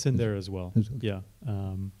 yeah, that's in there as well. Yeah.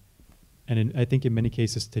 And I think in many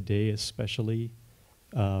cases today especially,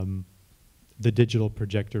 the digital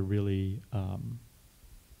projector really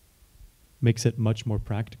makes it much more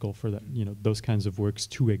practical for that, those kinds of works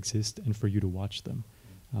to exist and for you to watch them,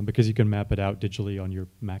 because you can map it out digitally on your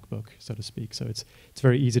MacBook, so to speak. So it's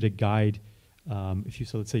very easy to guide. So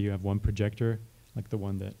let's say you have one projector, like the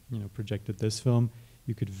one that projected this film,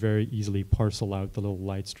 you could very easily parcel out the little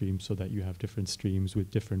light streams so that you have different streams with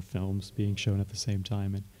different films being shown at the same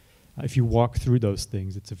time. And if you walk through those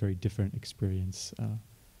things, it's a very different experience.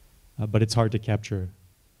 But it's hard to capture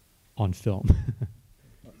on film.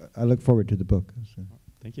 I look forward to the book. So.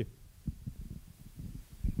 Thank you.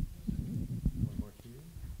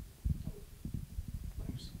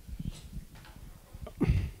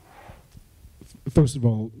 First of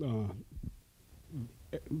all,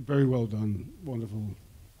 very well done, wonderful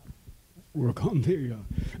work on the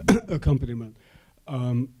accompaniment.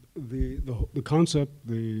 The concept,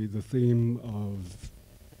 the theme of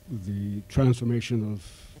the transformation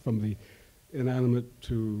from the inanimate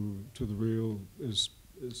to the real is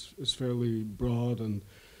fairly broad and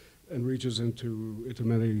reaches into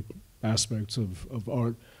many aspects of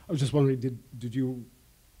art. I was just wondering, did you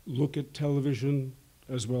look at television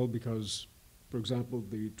as well? Because, for example,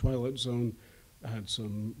 the Twilight Zone had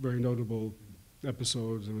some very notable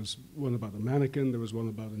episodes. There was one about a mannequin, there was one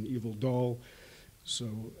about an evil doll.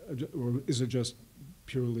 So, or is it just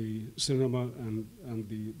purely cinema? And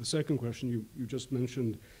the second question, you just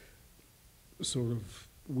mentioned sort of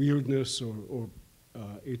weirdness or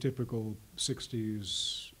atypical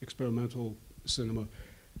 60s experimental cinema.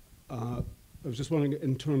 I was just wondering,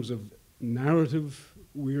 in terms of narrative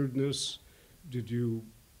weirdness,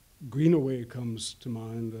 Greenaway comes to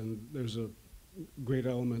mind, and there's a great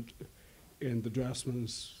element in the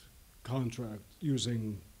draftsman's contract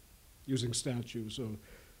using statues. So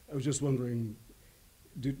I was just wondering,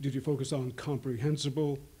 did you focus on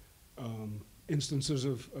comprehensible instances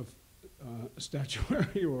of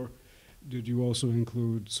statuary, or did you also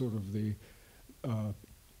include sort of the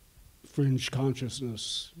fringe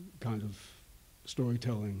consciousness kind of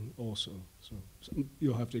storytelling also? So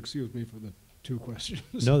you'll have to excuse me for the two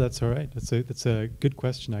questions. No, that's all right. That's a good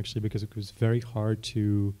question, actually, because it was very hard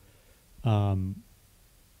to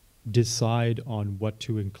decide on what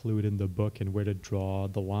to include in the book and where to draw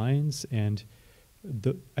the lines. And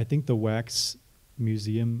I think the wax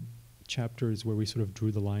museum chapter is where we sort of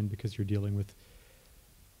drew the line, because you're dealing with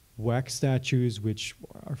wax statues, which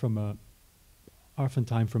are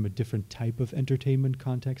oftentimes from a different type of entertainment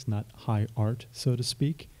context, not high art, so to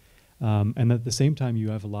speak. And at the same time,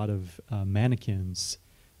 you have a lot of mannequins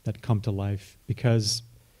that come to life because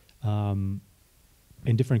in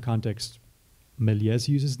different contexts, Méliès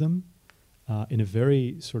uses them in a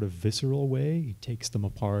very sort of visceral way. He takes them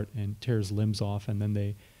apart and tears limbs off, and then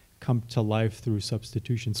they come to life through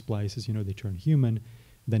substitution splices. They turn human.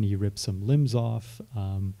 Then he rips some limbs off.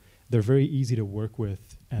 They're very easy to work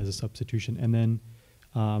with as a substitution. And then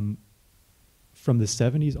from the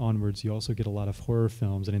 70s onwards, you also get a lot of horror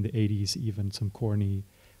films, and in the 80s, even some corny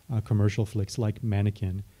commercial flicks like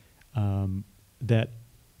Mannequin that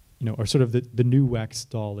are sort of the new wax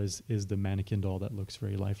doll is the mannequin doll that looks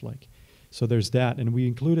very lifelike. So there's that, and we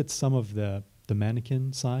included some of the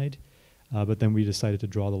mannequin side, but then we decided to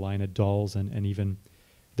draw the line at dolls, and even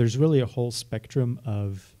there's really a whole spectrum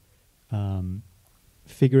of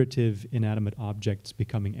figurative inanimate objects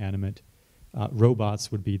becoming animate.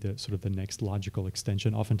 Robots would be the sort of the next logical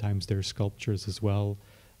extension. Oftentimes they're sculptures as well,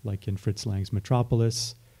 like in Fritz Lang's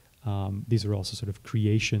Metropolis. These are also sort of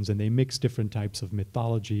creations, and they mix different types of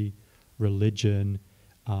mythology, religion,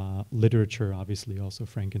 literature, obviously also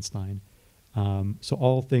Frankenstein. So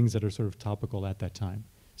all things that are sort of topical at that time.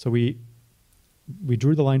 So we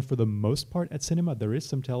drew the line for the most part at cinema. There is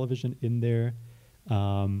some television in there,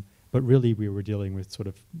 but really we were dealing with sort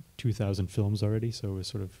of 2,000 films already, so it was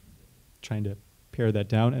sort of trying to pare that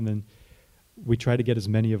down. And then we try to get as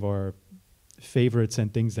many of our favorites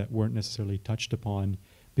and things that weren't necessarily touched upon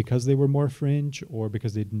because they were more fringe or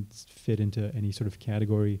because they didn't fit into any sort of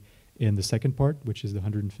category in the second part, which is the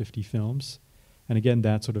 150 films. And again,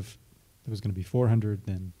 that was going to be 400,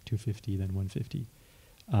 then 250, then 150.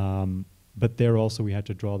 But there also we had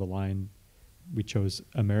to draw the line. We chose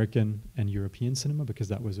American and European cinema because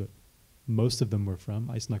that was most of them were from.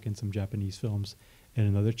 I snuck in some Japanese films in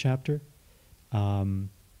another chapter.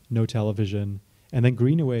 No television. And then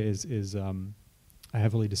Greenaway is I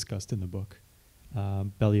heavily discussed in the book.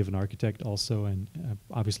 Belly of an Architect also, and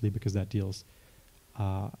obviously because that deals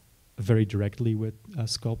very directly with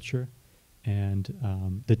sculpture,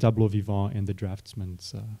 and the Tableau Vivant and the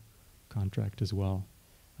Draftsman's contract as well.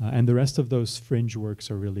 And the rest of those fringe works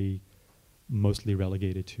are really mostly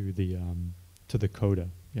relegated to the coda,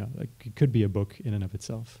 yeah, like it could be a book in and of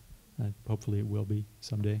itself. Hopefully it will be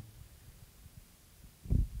someday.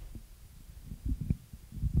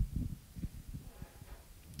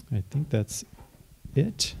 I think that's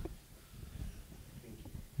it.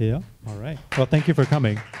 Yeah, all right. Well, thank you for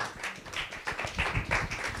coming.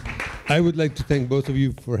 I would like to thank both of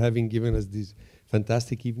you for having given us this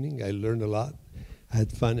fantastic evening. I learned a lot. I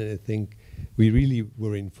had fun, and I think we really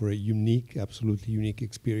were in for a unique, absolutely unique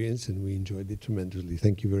experience, and we enjoyed it tremendously.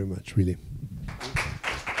 Thank you very much, really.